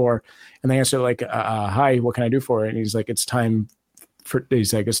someone's door and they answered like, hi, what can I do for it? And he's like, it's time for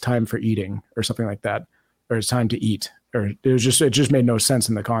eating or something like that. Or it's time to eat. Or it just made no sense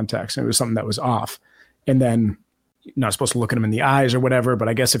in the context. It was something that was off. And then you're not supposed to look at them in the eyes or whatever. But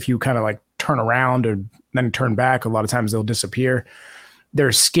I guess if you kind of like turn around or then turn back, a lot of times they'll disappear.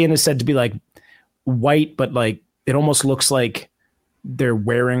 Their skin is said to be like white, but like it almost looks like they're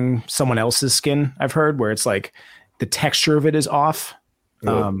wearing someone else's skin. I've heard where it's like the texture of it is off.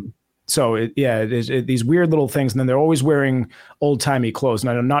 Yeah. So these weird little things. And then they're always wearing old timey clothes. And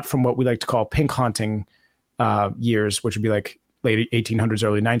I'm not from what we like to call pink haunting years, which would be like late 1800s,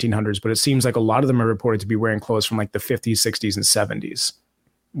 early 1900s. But it seems like a lot of them are reported to be wearing clothes from like the 50s, 60s, and 70s,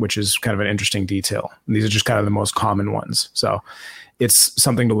 which is kind of an interesting detail. And these are just kind of the most common ones. So it's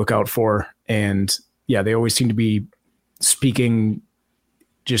something to look out for. And yeah, they always seem to be speaking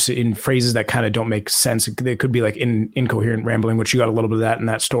just in phrases that kind of don't make sense. They could be like incoherent rambling, which you got a little bit of that in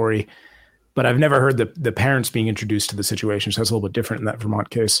that story. But I've never heard the parents being introduced to the situation. So that's a little bit different in that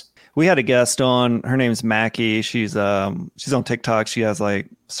Vermont case. We had a guest on. Her name's Mackie. She's on TikTok. She has like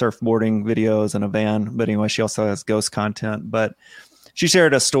surfboarding videos in a van. But anyway, she also has ghost content. But she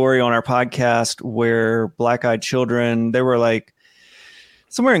shared a story on our podcast where black-eyed children, they were like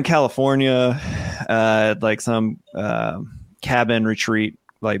somewhere in California, like some cabin retreat,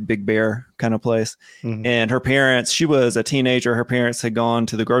 like Big Bear kind of place. Mm-hmm. And her parents, she was a teenager. Her parents had gone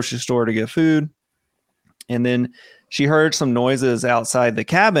to the grocery store to get food. And then she heard some noises outside the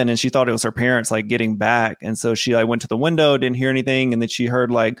cabin and she thought it was her parents like getting back. And so she like went to the window, didn't hear anything. And then she heard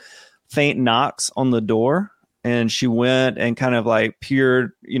like faint knocks on the door. And she went and kind of like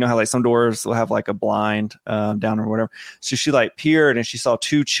peered, you know how like some doors will have like a blind down or whatever. So she like peered and she saw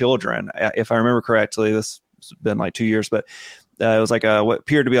two children. If I remember correctly, this has been like 2 years, but it was like what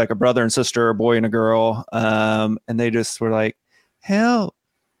appeared to be like a brother and sister, a boy and a girl. And they just were like, help,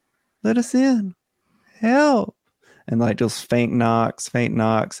 let us in, help. And like just faint knocks.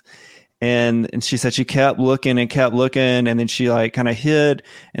 And she said she kept looking. And then she like kind of hid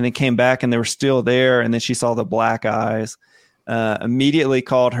and then came back and they were still there. And then she saw the black eyes, immediately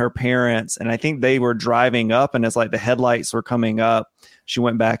called her parents. And I think they were driving up. And as like the headlights were coming up, she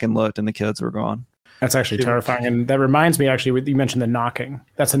went back and looked and the kids were gone. That's actually terrifying. And that reminds me, actually, you mentioned the knocking.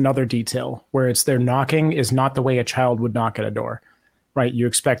 That's another detail where it's their knocking is not the way a child would knock at a door, right? You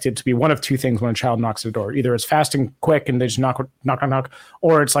expect it to be one of two things when a child knocks at a door. Either it's fast and quick and they just knock,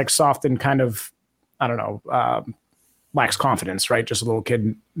 or it's like soft and kind of, I don't know, lacks confidence, right? Just a little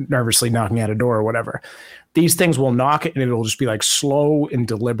kid nervously knocking at a door or whatever. These things will knock and it'll just be like slow and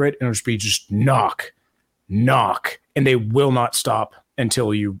deliberate and it'll just be just knock. And they will not stop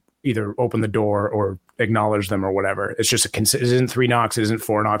until you either open the door or acknowledge them or whatever. It's just it isn't 3 knocks. It isn't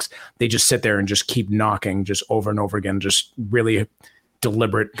 4 knocks. They just sit there and just keep knocking just over and over again, just really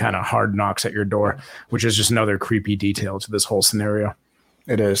deliberate kind of hard knocks at your door, which is just another creepy detail to this whole scenario.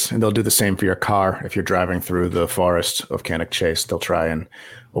 It is. And they'll do the same for your car. If you're driving through the forest of Cannock Chase, they'll try and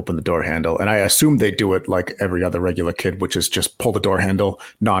open the door handle. And I assume they do it like every other regular kid, which is just pull the door handle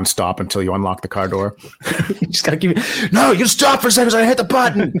nonstop until you unlock the car door. You just got to no, you stop for a second so I hit the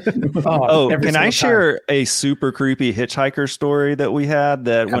button. Can I share a super creepy hitchhiker story that we had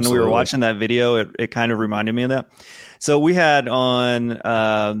that Absolutely. When we were watching that video, it kind of reminded me of that. So we had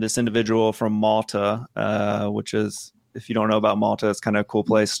on this individual from Malta, which is, if you don't know about Malta, it's kind of a cool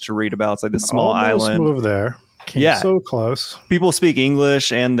place to read about. It's like this small island. Move there. Came so close. People speak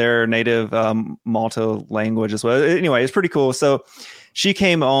English and their native Malta language as well. Anyway, it's pretty cool. So she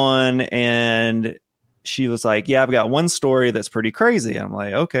came on and she was like, yeah, I've got one story that's pretty crazy. I'm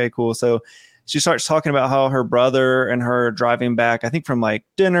like, okay, cool. So she starts talking about how her brother and her are driving back, I think from like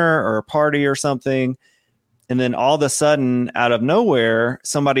dinner or a party or something. And then all of a sudden, out of nowhere,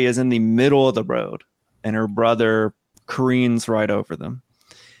 somebody is in the middle of the road and her brother careens right over them.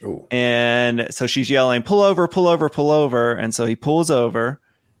 Ooh. And so she's yelling, pull over, pull over, pull over. And so he pulls over.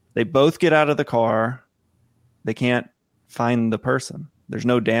 They both get out of the car. They can't find the person. There's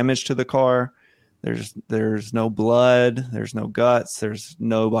no damage to the car. There's no blood. There's no guts. There's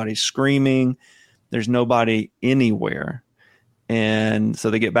nobody screaming. There's nobody anywhere. And so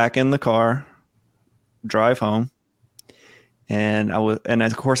they get back in the car. drive home. And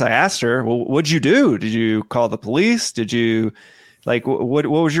of course I asked her, well, what'd you do? Did you call the police? Did you what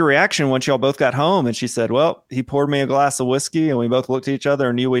was your reaction once y'all both got home? And she said, well, he poured me a glass of whiskey and we both looked at each other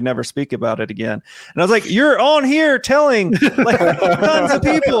and knew we'd never speak about it again. And I was like, you're on here telling tons of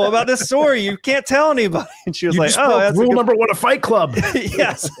people about this story. You can't tell anybody. And she was like, oh, that's rule number one of Fight Club.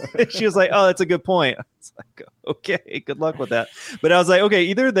 Yes. She was like, oh, that's a good point. It's like, okay, good luck with that. But I was like, okay,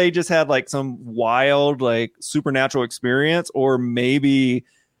 either they just had like some wild, like supernatural experience, or maybe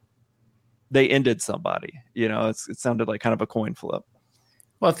they ended somebody. It sounded like kind of a coin flip.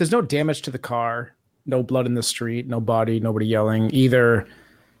 Well, if there's no damage to the car, no blood in the street, no body, nobody yelling, either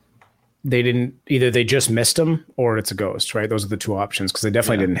they just missed him or it's a ghost, right? Those are the two options, because they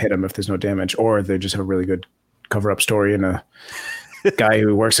definitely didn't hit him if there's no damage, or they just have a really good cover-up story and a guy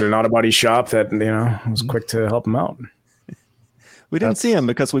who works at an auto body shop that, was quick to help him out. We didn't see him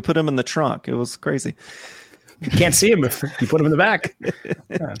because we put him in the trunk. It was crazy. You can't see him if you put him in the back.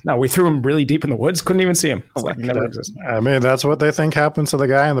 No, we threw him really deep in the woods. Couldn't even see him. I mean, that's what they think happened to the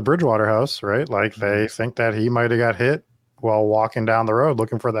guy in the Bridgewater house, right? Like they think that he might have got hit while walking down the road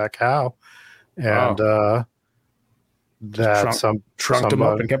looking for that cow. And trunked him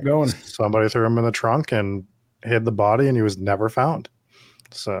up and kept going. Somebody threw him in the trunk and hid the body, and he was never found.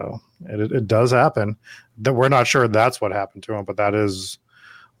 So it does happen. That we're not sure that's what happened to him, but that is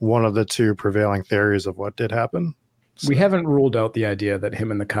one of the two prevailing theories of what did happen. So. We haven't ruled out the idea that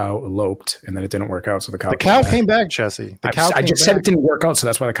him and the cow eloped and then it didn't work out. So the cow came back, Jesse. I just said it didn't work out. So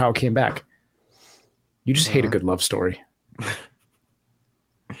that's why the cow came back. You just hate a good love story.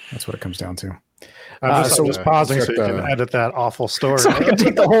 That's what it comes down to. I'm just pausing so you can edit that awful story. So I can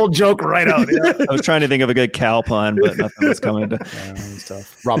take the whole joke right out. Yeah. I was trying to think of a good cow pun, but nothing was coming to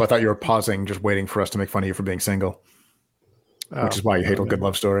stuff. Rob, I thought you were pausing, just waiting for us to make fun of you for being single. Which is why you hate a good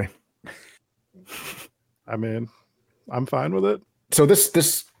love story. I mean, I'm fine with it. So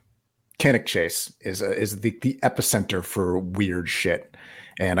this Cannock chase is the epicenter for weird shit.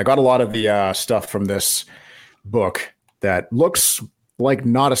 And I got a lot of the stuff from this book that looks like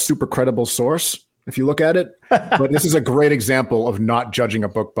not a super credible source if you look at it. But this is a great example of not judging a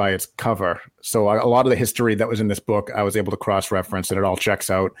book by its cover. So a lot of the history that was in this book, I was able to cross-reference and it all checks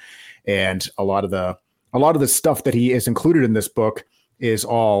out. And a lot of the stuff that he is included in this book is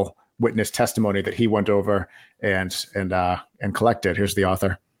all witness testimony that he went over and collected. Here's the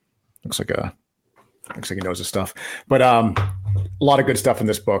author. Looks like he knows his stuff. But a lot of good stuff in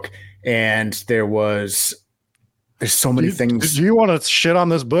this book. And there's so many things. Do you want to shit on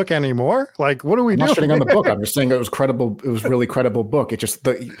this book anymore? Like, what are we doing? I'm not shitting on the book. I'm just saying it was credible. It was really credible book. It's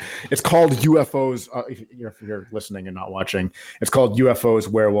called UFOs. If you're listening and not watching, it's called UFOs,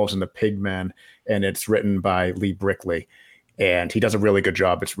 Werewolves, and the Pigman. And it's written by Lee Brickley. And he does a really good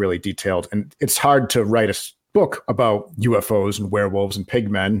job. It's really detailed. And it's hard to write a book about UFOs and werewolves and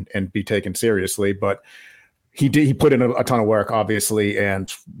pigmen and be taken seriously. But he put in a ton of work, obviously,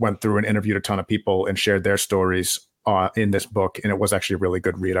 and went through and interviewed a ton of people and shared their stories in this book. And it was actually a really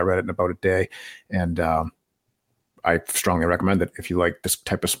good read. I read it in about a day. And I strongly recommend it if you like this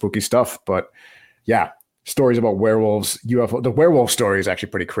type of spooky stuff. But yeah, stories about werewolves, UFO. The werewolf story is actually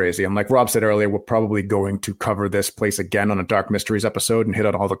pretty crazy. And like Rob said earlier, we're probably going to cover this place again on a Dark Mysteries episode and hit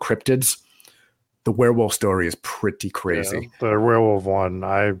on all the cryptids. The werewolf story is pretty crazy. Yeah, the werewolf one,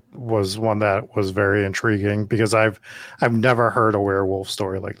 was one that was very intriguing because I've never heard a werewolf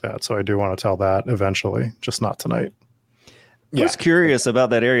story like that. So I do want to tell that eventually, just not tonight. I was curious about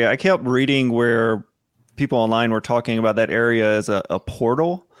that area. I kept reading where people online were talking about that area as a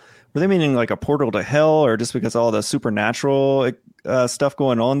portal. Were they meaning like a portal to hell, or just because all the supernatural stuff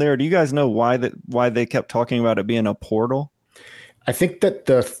going on there? Do you guys know why they kept talking about it being a portal? I think that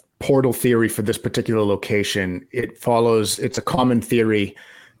the portal theory for this particular location, it's a common theory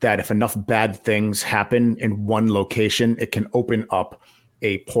that if enough bad things happen in one location, it can open up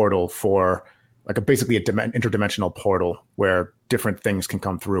a portal for basically an interdimensional portal where different things can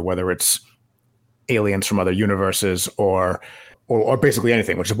come through, whether it's aliens from other universes or basically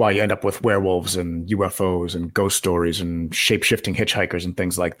anything, which is why you end up with werewolves and UFOs and ghost stories and shape-shifting hitchhikers and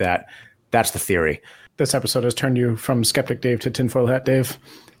things like that. That's the theory. This episode has turned you from Skeptic Dave to Tinfoil Hat Dave.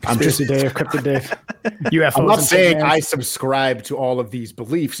 Conspiracy Dave, Cryptid Dave, UFOs. I'm not saying I subscribe to all of these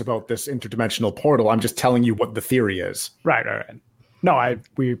beliefs about this interdimensional portal. I'm just telling you what the theory is. Right. No,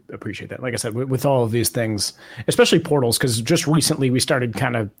 we appreciate that. Like I said, with all of these things, especially portals, because just recently we started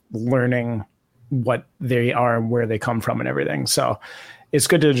kind of learning what they are and where they come from and everything. So it's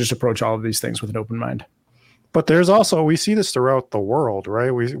good to just approach all of these things with an open mind. But there's also, we see this throughout the world,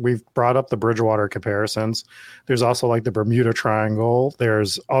 right? We've brought up the Bridgewater comparisons. There's also like the Bermuda Triangle.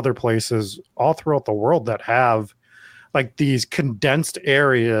 There's other places all throughout the world that have like these condensed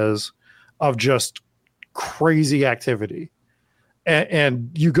areas of just crazy activity.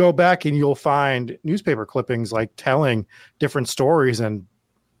 And you go back and you'll find newspaper clippings like telling different stories, and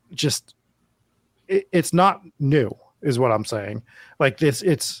just it's not new is what I'm saying. Like this,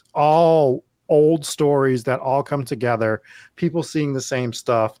 it's all old stories that all come together, people seeing the same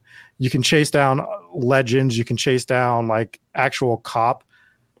stuff. You can chase down legends, you can chase down like actual cop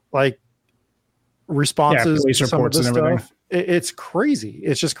like responses, police to some reports of the and everything. stuff. It's crazy.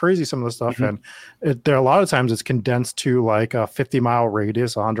 It's just crazy, some of the stuff. And there are a lot of times it's condensed to like a 50-mile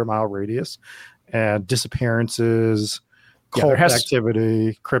radius, 100-mile radius, and disappearances, cult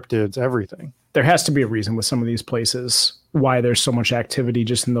activity, cryptids, everything. There has to be a reason with some of these places why there's so much activity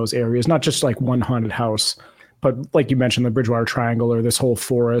just in those areas, not just like one haunted house, but like you mentioned, the Bridgewater Triangle or this whole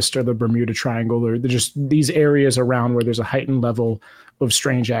forest or the Bermuda Triangle, or just these areas around where there's a heightened level of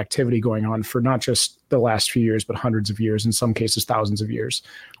strange activity going on for not just the last few years, but hundreds of years, in some cases, thousands of years.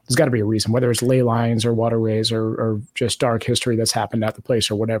 There's got to be a reason, whether it's ley lines or waterways or just dark history that's happened at the place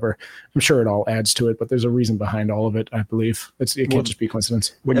or whatever. I'm sure it all adds to it, but there's a reason behind all of it, I believe. It can't just be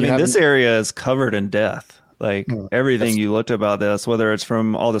coincidence. This area is covered in death. Like everything you looked about this, whether it's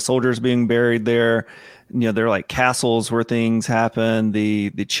from all the soldiers being buried there, they're like castles where things happen,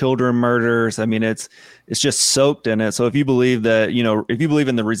 the children murders. I mean, it's just soaked in it. So if you believe that, if you believe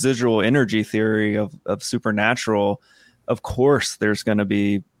in the residual energy theory of supernatural, of course, there's going to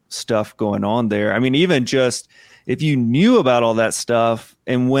be stuff going on there. I mean, even just if you knew about all that stuff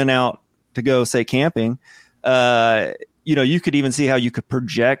and went out to go, say, camping, you could even see how you could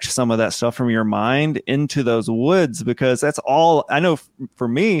project some of that stuff from your mind into those woods, because that's all I know. For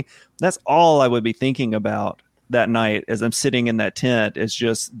me, that's all I would be thinking about that night as I'm sitting in that tent, is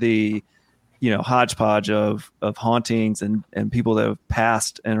just the, hodgepodge of hauntings and people that have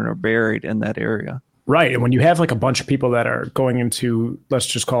passed and are buried in that area. Right. And when you have like a bunch of people that are going into, let's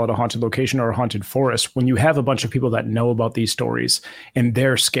just call it a haunted location or a haunted forest, when you have a bunch of people that know about these stories and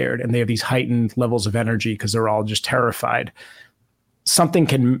they're scared and they have these heightened levels of energy because they're all just terrified, something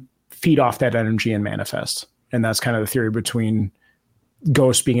can feed off that energy and manifest. And that's kind of the theory between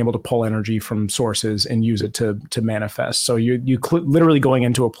ghosts being able to pull energy from sources and use it to manifest. So you literally going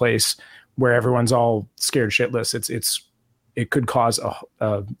into a place where everyone's all scared shitless. It could cause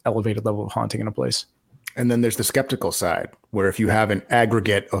a elevated level of haunting in a place. And then there's the skeptical side, where if you have an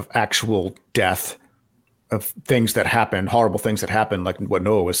aggregate of actual death, of things that happened, horrible things that happened, like what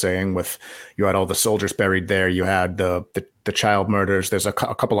Noah was saying, with you had all the soldiers buried there, you had the child murders, there's a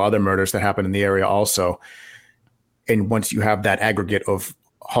couple other murders that happened in the area also. And once you have that aggregate of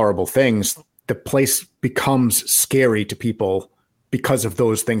horrible things, the place becomes scary to people because of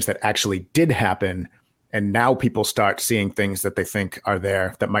those things that actually did happen. And now people start seeing things that they think are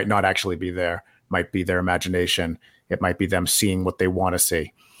there that might not actually be there, might be their imagination. It might be them seeing what they want to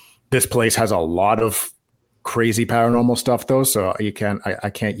see. This place has a lot of crazy paranormal stuff though. So you can't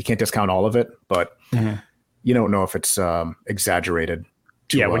discount all of it, but you don't know if it's exaggerated.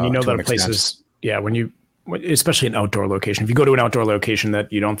 When you know that a place is, especially an outdoor location. If you go to an outdoor location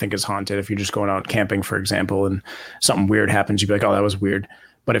that you don't think is haunted, if you're just going out camping, for example, and something weird happens, you'd be like, oh, that was weird.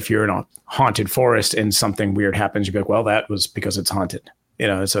 But if you're in a haunted forest and something weird happens, you'd be like, well, that was because it's haunted.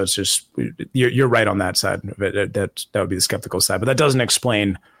 So it's just, you're right on that side of it. That would be the skeptical side. But that doesn't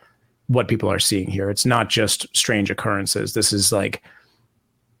explain what people are seeing here. It's not just strange occurrences. This is like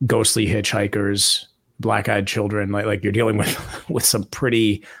ghostly hitchhikers, black-eyed children. Like you're dealing with some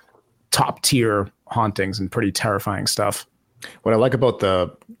pretty top-tier hauntings and pretty terrifying stuff. What I like about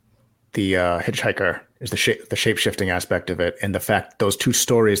the hitchhiker is the shape-shifting aspect of it, and the fact those two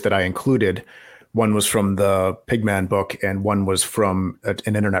stories that I included, one was from the Pigman book and one was from an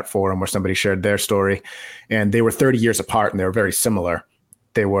internet forum where somebody shared their story, and they were 30 years apart and they were very similar.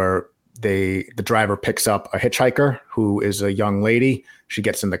 The driver picks up a hitchhiker who is a young lady. She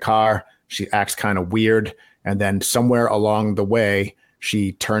gets in the car, she acts kind of weird, and then somewhere along the way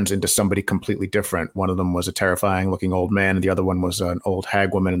she turns into somebody completely different. One of them was a terrifying looking old man, and the other one was an old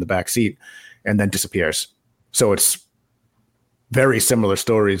hag woman in the back seat, and then disappears. So it's very similar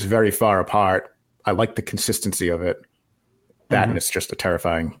stories, very far apart. I like the consistency of it. That and it's just a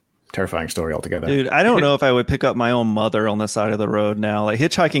terrifying story altogether. Dude, I don't know if I would pick up my own mother on the side of the road now. Like,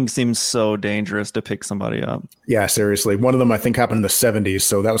 hitchhiking seems so dangerous to pick somebody up. Yeah, seriously. One of them I think happened in the 70s,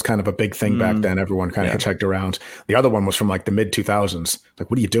 so that was kind of a big thing back then. Everyone kind of hitchhiked around. The other one was from like the mid 2000s. Like,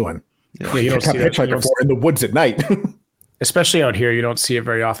 what are you doing? You don't see hitchhiker in the woods at night. especially out here, you don't see it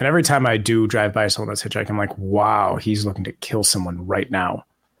very often. Every time I do drive by someone that's hitchhiking, I'm like, wow, he's looking to kill someone right now.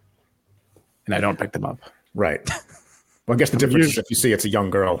 And I don't pick them up. Right. Well, I guess the difference is if you see it's a young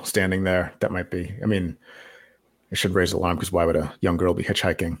girl standing there, that might be, I mean, it should raise alarm because why would a young girl be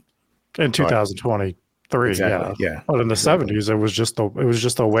hitchhiking? In 2023, exactly, yeah. But in the 70s, it was just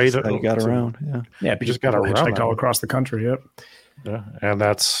a way that you got around. Yeah, you just got around hitchhiked all across the country. Yep. Yeah, and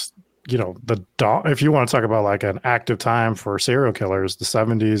that's, you know, if you want to talk about like an active time for serial killers, the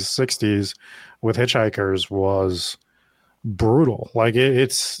 70s, 60s with hitchhikers was brutal. Like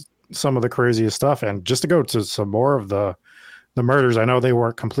it's some of the craziest stuff. And just to go to some more of the murders, I know they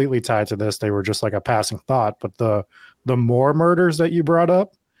weren't completely tied to this. They were just like a passing thought, but the more murders that you brought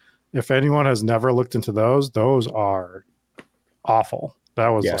up, if anyone has never looked into those are awful. That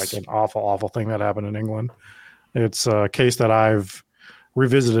was like an awful, awful thing that happened in England. It's a case that I've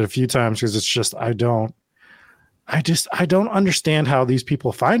revisited a few times because it's just, I don't understand how these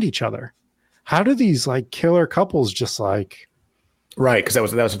people find each other. How do these like killer couples just like, right? Because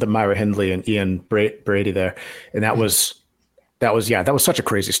that was the Myra Hindley and Ian Brady there, and that was such a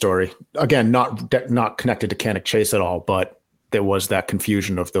crazy story. Again, not connected to Cannock Chase at all, but there was that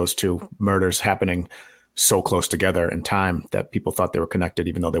confusion of those two murders happening so close together in time that people thought they were connected,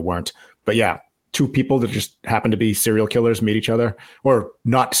 even though they weren't. But yeah, two people that just happen to be serial killers meet each other, or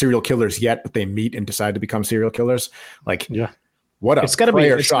not serial killers yet, but they meet and decide to become serial killers. Like, yeah, what a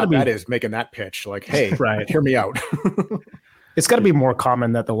prayer shot that is, making that pitch. Like, hey, right, hear me out. It's got to be more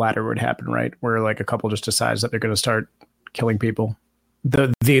common that the latter would happen, right? Where like a couple just decides that they're going to start killing people.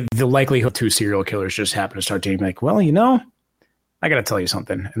 The likelihood two serial killers just happen to start dating, like, well, you know, I got to tell you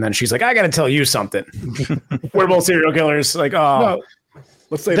something. And then she's like, I got to tell you something. We're both serial killers. Like, oh, no,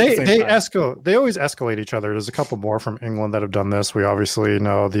 let's say they escalate. They always escalate each other. There's a couple more from England that have done this. We obviously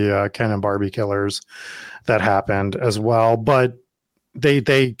know the Ken and Barbie killers that happened as well, but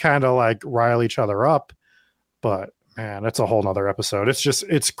they kind of like rile each other up. But man, that's a whole nother episode.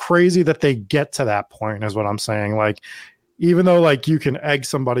 It's crazy that they get to that point is what I'm saying. Like, even though like you can egg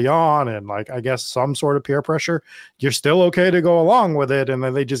somebody on and like, I guess some sort of peer pressure, you're still okay to go along with it. And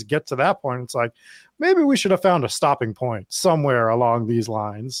then they just get to that point. It's like, maybe we should have found a stopping point somewhere along these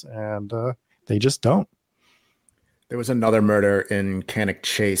lines. And they just don't. There was another murder in Cannock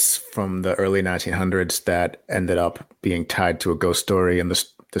Chase from the early 1900s that ended up being tied to a ghost story. And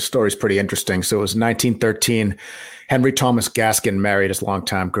the story's pretty interesting. So it was 1913. Henry Thomas Gaskin married his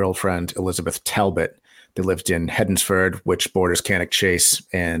longtime girlfriend, Elizabeth Talbot. They lived in Hednesford, which borders Cannock Chase.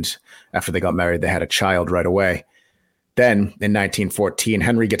 And after they got married, they had a child right away. Then in 1914,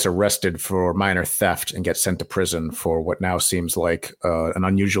 Henry gets arrested for minor theft and gets sent to prison for what now seems like an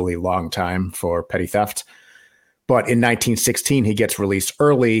unusually long time for petty theft. But in 1916, he gets released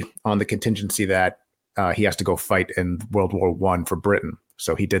early on the contingency that he has to go fight in World War I for Britain.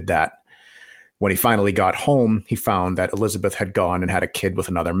 So he did that. When he finally got home, he found that Elizabeth had gone and had a kid with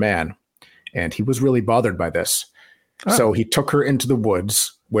another man. And he was really bothered by this. Oh. So he took her into the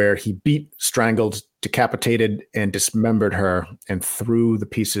woods where he beat, strangled, decapitated, and dismembered her and threw the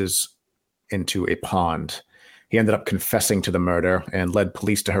pieces into a pond. He ended up confessing to the murder and led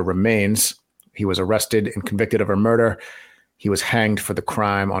police to her remains. He was arrested and convicted of her murder. He was hanged for the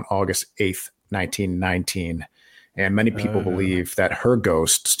crime on August 8th, 1919. And many people believe that her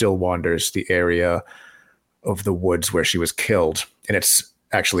ghost still wanders the area of the woods where she was killed. And it's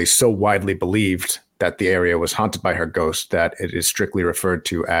actually so widely believed that the area was haunted by her ghost that it is strictly referred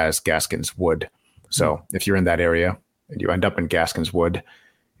to as Gaskin's Wood. So if you're in that area and you end up in Gaskin's Wood,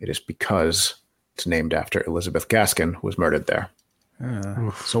 it is because it's named after Elizabeth Gaskin, who was murdered there.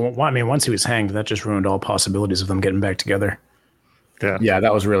 So, I mean, once he was hanged, that just ruined all possibilities of them getting back together. Yeah,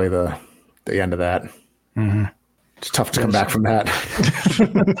 that was really the end of that. Mm-hmm. It's tough to come back from that.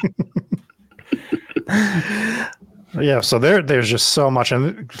 Yeah, so there's just so much.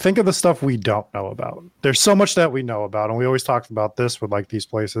 And think of the stuff we don't know about. There's so much that we know about. And we always talked about this with like these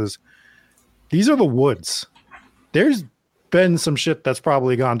places. These are the woods. There's been some shit that's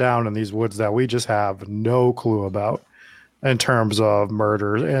probably gone down in these woods that we just have no clue about in terms of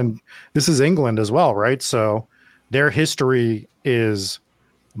murders. And this is England as well, right? So their history is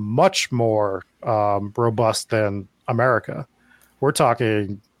much more robust than America. We're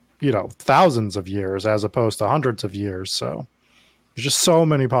talking, thousands of years as opposed to hundreds of years. So there's just so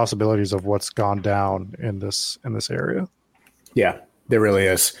many possibilities of what's gone down in this area. Yeah, there really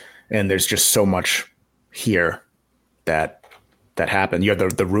is. And there's just so much here that happened. You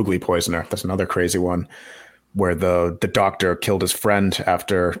have the Rugeley poisoner. That's another crazy one where the doctor killed his friend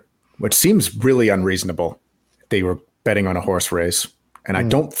after, which seems really unreasonable. They were betting on a horse race. And I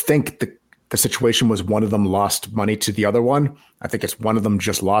don't think the situation was one of them lost money to the other one. I think it's one of them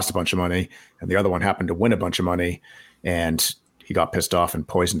just lost a bunch of money and the other one happened to win a bunch of money, and he got pissed off and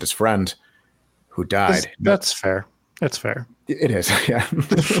poisoned his friend who died. That's fair. It's fair. It is, yeah.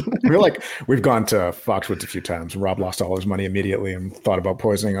 We've gone to Foxwoods a few times. Rob lost all his money immediately and thought about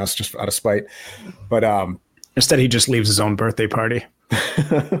poisoning us just out of spite. But instead, he just leaves his own birthday party. I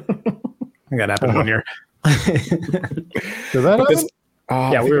think that happened 1 year. Did that happen?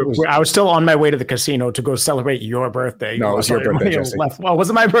 I was still on my way to the casino to go celebrate your birthday. No, it was your birthday, Jesse. Well, was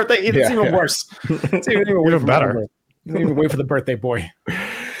it my birthday? It's even worse. It's even better. You didn't even wait for the birthday boy.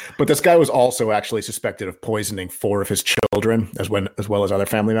 But this guy was also actually suspected of poisoning 4 of his children, as well as other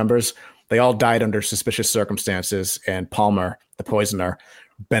family members. They all died under suspicious circumstances, and Palmer, the poisoner,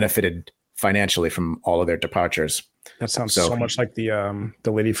 benefited financially from all of their departures. That sounds so much like the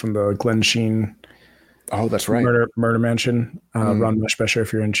lady from the Glen Sheen. Oh, that's right. Murder Mansion. Ron Mushbesher,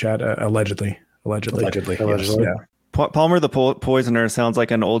 if you're in chat, allegedly. Yes, yeah. Palmer the Poisoner sounds like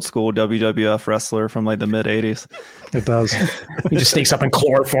an old school WWF wrestler from like the mid 80s. It does. He just sneaks up and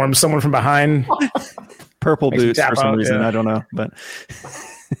chloroforms someone from behind. Purple boots for some reason. Yeah. I don't know. But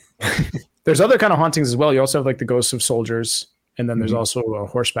there's other kind of hauntings as well. You also have like the ghosts of soldiers. And then there's also a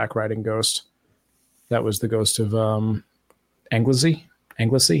horseback riding ghost. That was the ghost of Anglesey.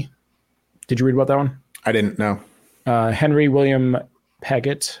 Did you read about that one? I didn't know. Henry William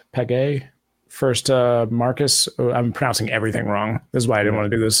Paget. First, Marcus. I'm pronouncing everything wrong. This is why I didn't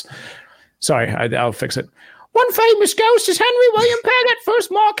want to do this. Sorry, I'll fix it. One famous ghost is Henry William Paget,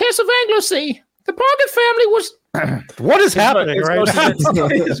 first Marquess of Anglesey. The Paget family was... What is happening right now?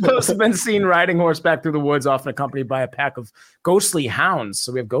 His ghost has been seen riding horseback through the woods, often accompanied by a pack of ghostly hounds.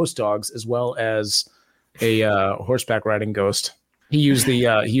 So we have ghost dogs as well as a horseback riding ghost. He used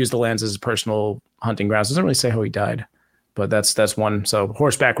the lands as his personal hunting grounds. Doesn't really say how he died. But that's one. So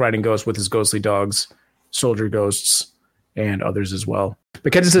horseback riding ghost with his ghostly dogs, soldier ghosts, and others as well.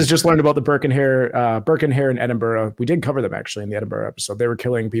 Mackenzie has just learned about the Birkenhair in Edinburgh. We did cover them actually in the Edinburgh episode. They were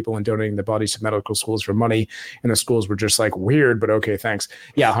killing people and donating the bodies to medical schools for money. And the schools were just like, weird, but okay, thanks.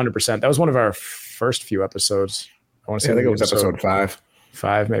 Yeah, 100%. That was one of our first few episodes. I want to say I think it was episode 5.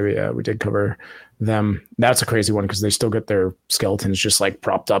 5, maybe. We did cover them. That's a crazy one because they still get their skeletons just like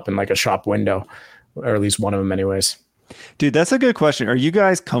propped up in like a shop window, or at least one of them anyways. Dude, that's a good question. Are you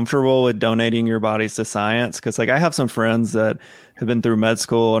guys comfortable with donating your bodies to science? Because like I have some friends that have been through med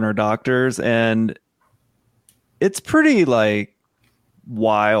school and are doctors, and it's pretty like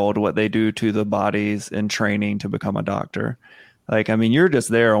wild what they do to the bodies in training to become a doctor. Like, I mean, you're just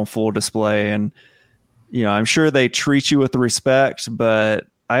there on full display, and you know, I'm sure they treat you with respect, but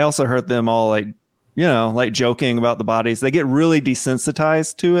I also heard them all like, you know, like joking about the bodies. They get really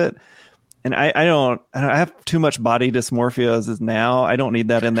desensitized to it. And I have too much body dysmorphia as is now. I don't need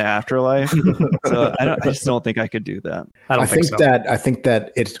that in the afterlife. So I just don't think I could do that. I think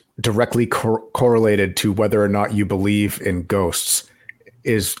that it's directly correlated to whether or not you believe in ghosts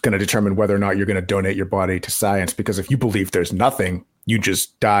is going to determine whether or not you're going to donate your body to science. Because if you believe there's nothing, you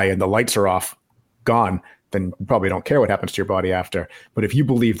just die and the lights are off, gone, then you probably don't care what happens to your body after. But if you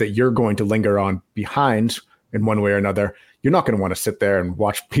believe that you're going to linger on behind in one way or another, you're not going to want to sit there and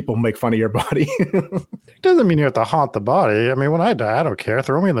watch people make fun of your body. It doesn't mean you have to haunt the body. I mean, when I die, I don't care.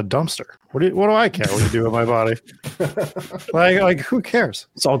 Throw me in the dumpster. What do I care what you do with my body? like who cares?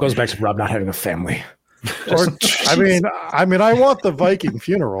 This all goes back to Rob not having a family. Or, I mean, I want the Viking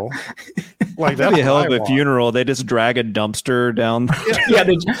funeral. Like that'd be a hell of a funeral. They just drag a dumpster down. Yeah,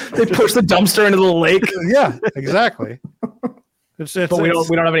 they push the dumpster into the lake. Yeah, exactly. But we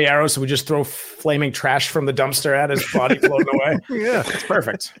don't have any arrows, so we just throw flaming trash from the dumpster at his body floating away. Yeah, it's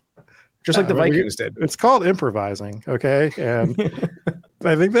perfect. Just like the Vikings did. It's called improvising, okay? And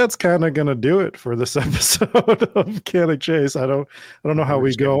I think that's kind of going to do it for this episode of Cannock Chase. I don't know how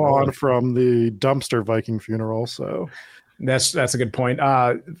we go on from the dumpster Viking funeral. So that's a good point.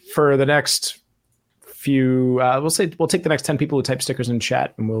 For the next few, we'll take the next 10 people who type stickers in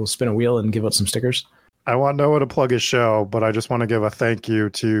chat, and we'll spin a wheel and give out some stickers. I want Noah to plug his show, but I just want to give a thank you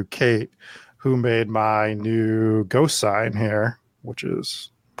to Kate, who made my new ghost sign here, which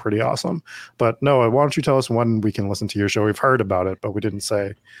is pretty awesome. But Noah, why don't you tell us when we can listen to your show? We've heard about it, but we didn't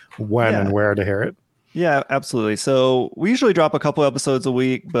say when and where to hear it. Yeah, absolutely. So we usually drop a couple episodes a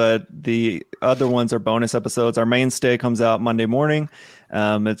week, but the other ones are bonus episodes. Our mainstay comes out Monday morning.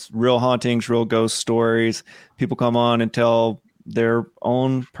 It's real hauntings, real ghost stories. People come on and tell their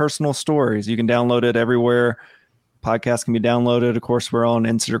own personal stories. You can download it everywhere. Podcasts can be downloaded. Of course, we're on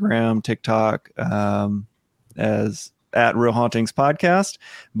Instagram, TikTok, as at Real Hauntings Podcast.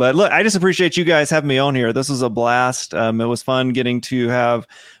 But look, I just appreciate you guys having me on here. This was a blast. It was fun getting to have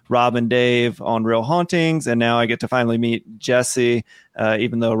Rob and Dave on Real Hauntings, and now I get to finally meet Jesse,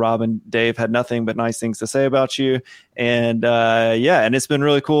 even though Rob and Dave had nothing but nice things to say about you. And and it's been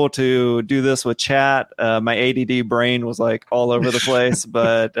really cool to do this with chat. My ADD brain was like all over the place,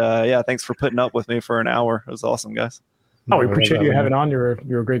 but thanks for putting up with me for an hour. It was awesome, guys. Oh, we appreciate you having on. You're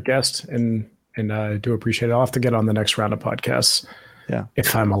a great guest, and I do appreciate it. I'll have to get on the next round of podcasts. Yeah,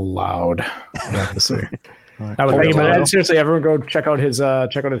 if I'm allowed. I have to say. Seriously, everyone go check out his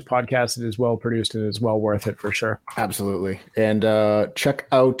podcast. It is well produced and is well worth it for sure. Absolutely. And check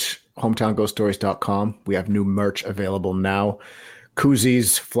out hometownghoststories.com. We have new merch available now.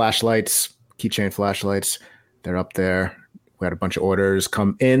 Koozies, flashlights, keychain flashlights. They're up there. We had a bunch of orders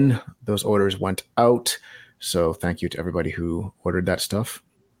come in. Those orders went out. So thank you to everybody who ordered that stuff.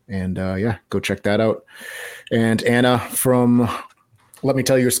 And go check that out. And Anna from Let Me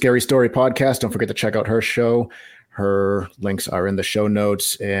Tell You a Scary Story podcast. Don't forget to check out her show. Her links are in the show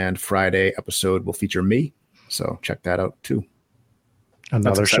notes, and Friday episode will feature me. So check that out too.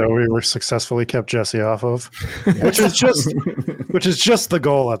 Another show we were successfully kept Jesse off of, which is just the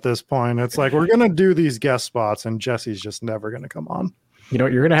goal at this point. It's like, we're going to do these guest spots and Jesse's just never going to come on. You know,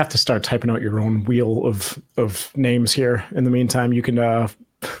 you're going to have to start typing out your own wheel of names here. In the meantime, you can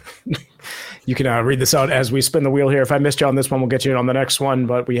read this out as we spin the wheel here. If I missed you on this one, we'll get you in on the next one.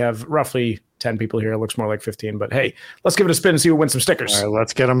 But we have roughly 10 people here. It looks more like 15. But hey, let's give it a spin and see who wins some stickers. All right,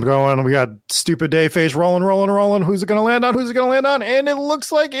 let's get them going. We got Stupid Dave Face rolling. Who's it going to land on? And it looks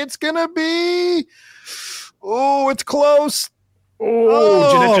like it's going to be... Oh, it's close.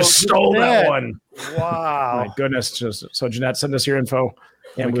 Oh, Jeanette just stole that one. Wow. My goodness. So Jeanette, send us your info.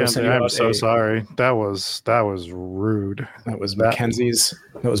 And I'm so sorry. That was rude. That was Mackenzie's.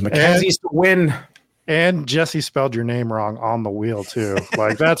 That was Mackenzie's to win. And Jesse spelled your name wrong on the wheel too.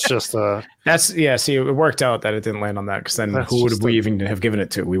 Like that's just See, it worked out that it didn't land on that, because then who would we even have given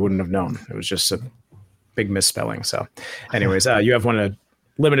it to? We wouldn't have known. It was just a big misspelling. So, anyways, you have one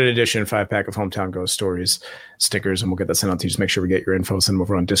limited edition 5-pack of Hometown Ghost Stories stickers, and we'll get that sent out to you. Just make sure we get your info. Send them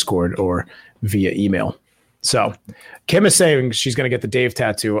over on Discord or via email. So Kim is saying she's going to get the Dave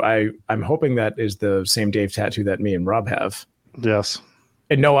tattoo. I'm hoping that is the same Dave tattoo that me and Rob have. Yes.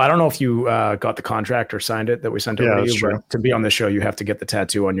 And no, I don't know if you got the contract or signed it that we sent over to you. True. But to be on the show, you have to get the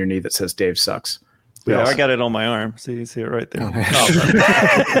tattoo on your knee that says Dave sucks. Yeah, I got it on my arm. See it right there.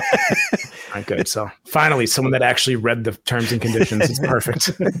 Okay, so finally, someone that actually read the terms and conditions. It's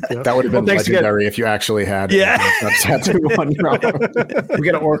perfect. That would have been legendary if you actually had that tattoo on your arm. We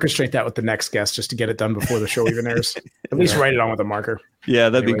got to orchestrate that with the next guest just to get it done before the show even airs. At least write it on with a marker. Yeah,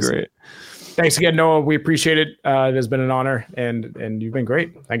 that'd be great. Thanks again, Noah. We appreciate it. It has been an honor, and you've been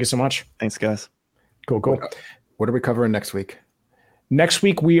great. Thank you so much. Thanks, guys. Cool. What are we covering next week? Next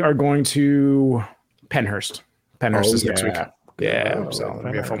week, we are going to Penhurst. Penhurst is next week. Yeah, so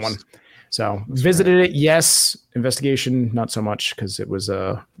it'll be a fun one. So visited it, yes. Investigation, not so much, because it was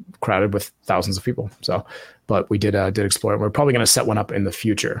crowded with thousands of people. So, but we did explore it. We're probably going to set one up in the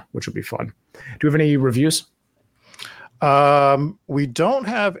future, which would be fun. Do we have any reviews? We don't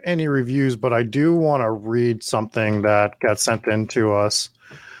have any reviews, but I do want to read something that got sent in to us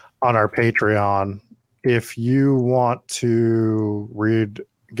on our Patreon. If you want to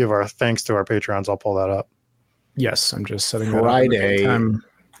give our thanks to our Patreons, I'll pull that up. Yes, I'm just setting Friday. that up.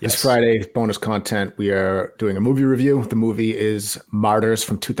 This Friday, bonus content, we are doing a movie review. The movie is Martyrs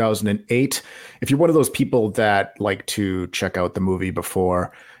from 2008. If you're one of those people that like to check out the movie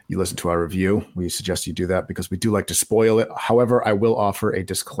before you listen to our review, we suggest you do that because we do like to spoil it. However, I will offer a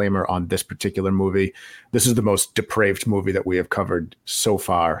disclaimer on this particular movie. This is the most depraved movie that we have covered so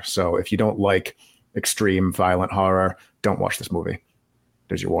far. So if you don't like extreme violent horror, don't watch this movie.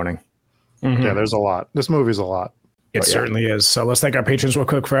 There's your warning. Mm-hmm. Yeah, there's a lot. This movie's a lot. It certainly is. So let's thank our patrons real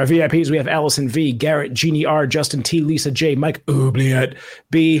quick. For our VIPs, we have Allison V, Garrett, Jeannie R, Justin T, Lisa J, Mike Oubliette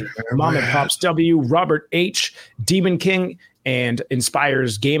B, Mom and Pops W, Robert H, Demon King, and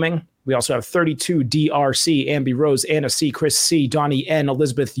Inspires Gaming. We also have 32 DRC, Ambi Rose, Anna C, Chris C, Donnie N,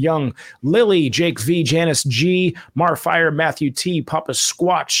 Elizabeth Young, Lily, Jake V, Janice G, Marfire, Matthew T, Papa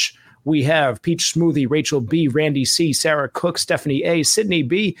Squatch. We have Peach Smoothie, Rachel B, Randy C, Sarah Cook, Stephanie A, Sydney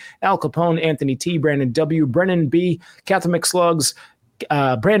B, Al Capone, Anthony T, Brandon W, Brennan B, Catherine McSlugs,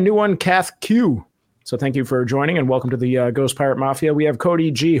 brand new one, Kath Q. So thank you for joining and welcome to the Ghost Pirate Mafia. We have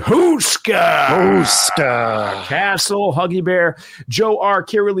Cody G, Hooska, Castle, Huggy Bear, Joe R,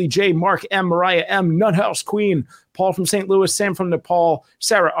 Kiralee J, Mark M, Mariah M, Nuthouse Queen, Paul from St. Louis, Sam from Nepal,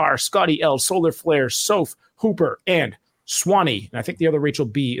 Sarah R, Scotty L, Solar Flare, Soph, Hooper, and Swanee, and I think the other Rachel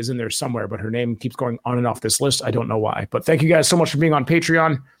B is in there somewhere, but her name keeps going on and off this list. I don't know why, but thank you guys so much for being on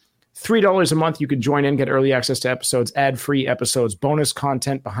Patreon. $3 a month. You can join in, get early access to episodes, ad-free episodes, bonus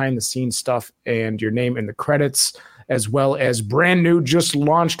content, behind-the-scenes stuff, and your name in the credits, as well as brand new, just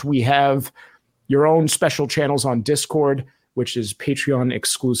launched. We have your own special channels on Discord, which is Patreon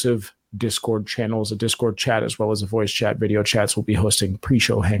exclusive Discord channels, a Discord chat, as well as a voice chat, video chats. We'll be hosting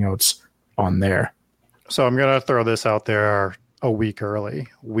pre-show hangouts on there. So I'm going to throw this out there a week early.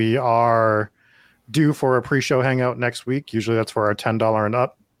 We are due for a pre-show hangout next week. Usually that's for our $10 and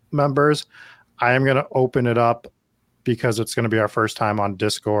up members. I am going to open it up because it's going to be our first time on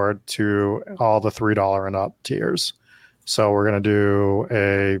Discord to all the $3 and up tiers. So we're going to do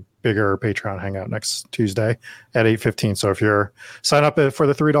a bigger Patreon hangout next Tuesday at 8:15. So if you're sign up for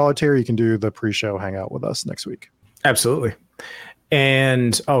the $3 tier, you can do the pre-show hangout with us next week. Absolutely.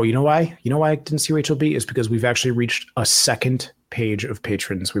 And you know why I didn't see Rachel B is because we've actually reached a second page of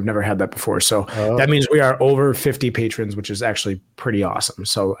patrons. We've never had that before. So that means we are over 50 patrons, which is actually pretty awesome.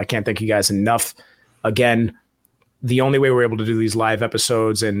 So I can't thank you guys enough. Again, the only way we're able to do these live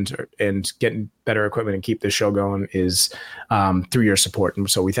episodes and getting better equipment and keep this show going is through your support. And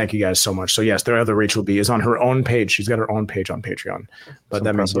so we thank you guys so much. So yes, the other Rachel B is on her own page. She's got her own page on Patreon, but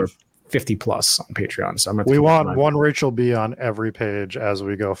that means we're 50 plus on Patreon. So we want one Rachel B on every page as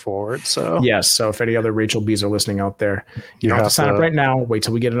we go forward. So yes. So if any other Rachel B's are listening out there, you don't have to sign up right now. Wait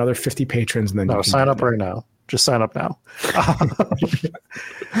till we get another 50 patrons and then sign up right now. Just sign up now.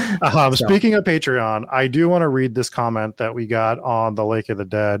 Speaking of Patreon, I do want to read this comment that we got on the Lake of the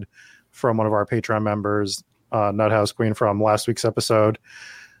Dead from one of our Patreon members, Nuthouse Queen, from last week's episode.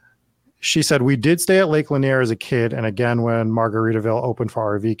 She said, we did stay at Lake Lanier as a kid, and again when Margaritaville opened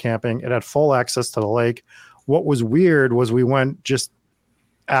for RV camping. It had full access to the lake. What was weird was we went just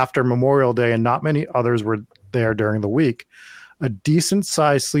after Memorial Day, and not many others were there during the week. A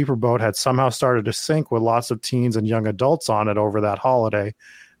decent-sized sleeper boat had somehow started to sink with lots of teens and young adults on it over that holiday.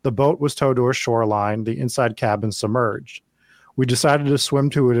 The boat was towed to a shoreline, the inside cabin submerged. We decided to swim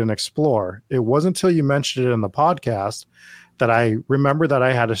to it and explore. It wasn't until you mentioned it in the podcast that I remember that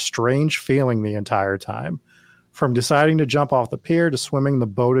I had a strange feeling the entire time. From deciding to jump off the pier to swimming the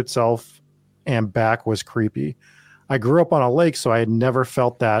boat itself and back was creepy. I grew up on a lake, so I had never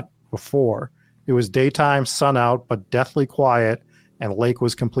felt that before. It was daytime, sun out, but deathly quiet, and lake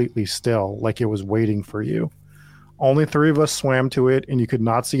was completely still, like it was waiting for you. Only 3 of us swam to it, and you could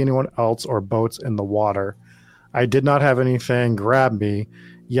not see anyone else or boats in the water. I did not have anything grab me,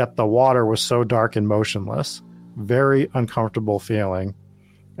 yet the water was so dark and motionless. Very uncomfortable feeling.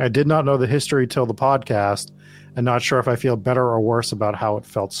 I did not know the history till the podcast, and not sure if I feel better or worse about how it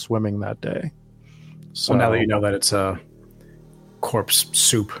felt swimming that day. So now that you know that it's a corpse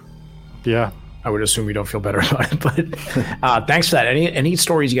soup, yeah, I would assume you don't feel better about it. But thanks for that. Any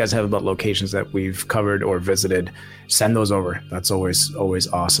stories you guys have about locations that we've covered or visited, send those over. That's always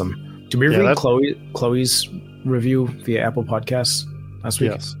awesome. Did we read Chloe's review via Apple Podcasts last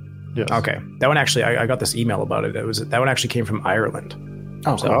week? Yes. Okay. That one actually, I got this email about it. That one actually came from Ireland.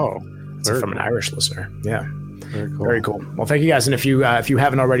 It's from an Irish listener. Yeah. Very cool. Well, thank you guys. And if you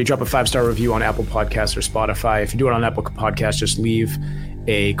haven't already, drop a 5-star review on Apple Podcasts or Spotify. If you do it on Apple Podcasts, just leave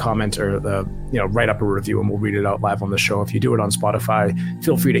a comment or write up a review and we'll read it out live on the show. If you do it on Spotify,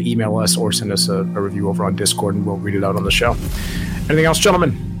 feel free to email us or send us a review over on Discord and we'll read it out on the show. Anything else,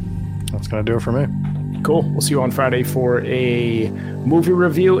 gentlemen? That's going to do it for me. Cool. We'll see you on Friday for a movie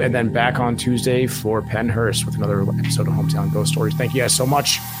review and then back on Tuesday for Pennhurst with another episode of Hometown Ghost Stories. Thank you guys so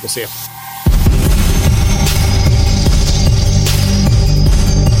much. We'll see you.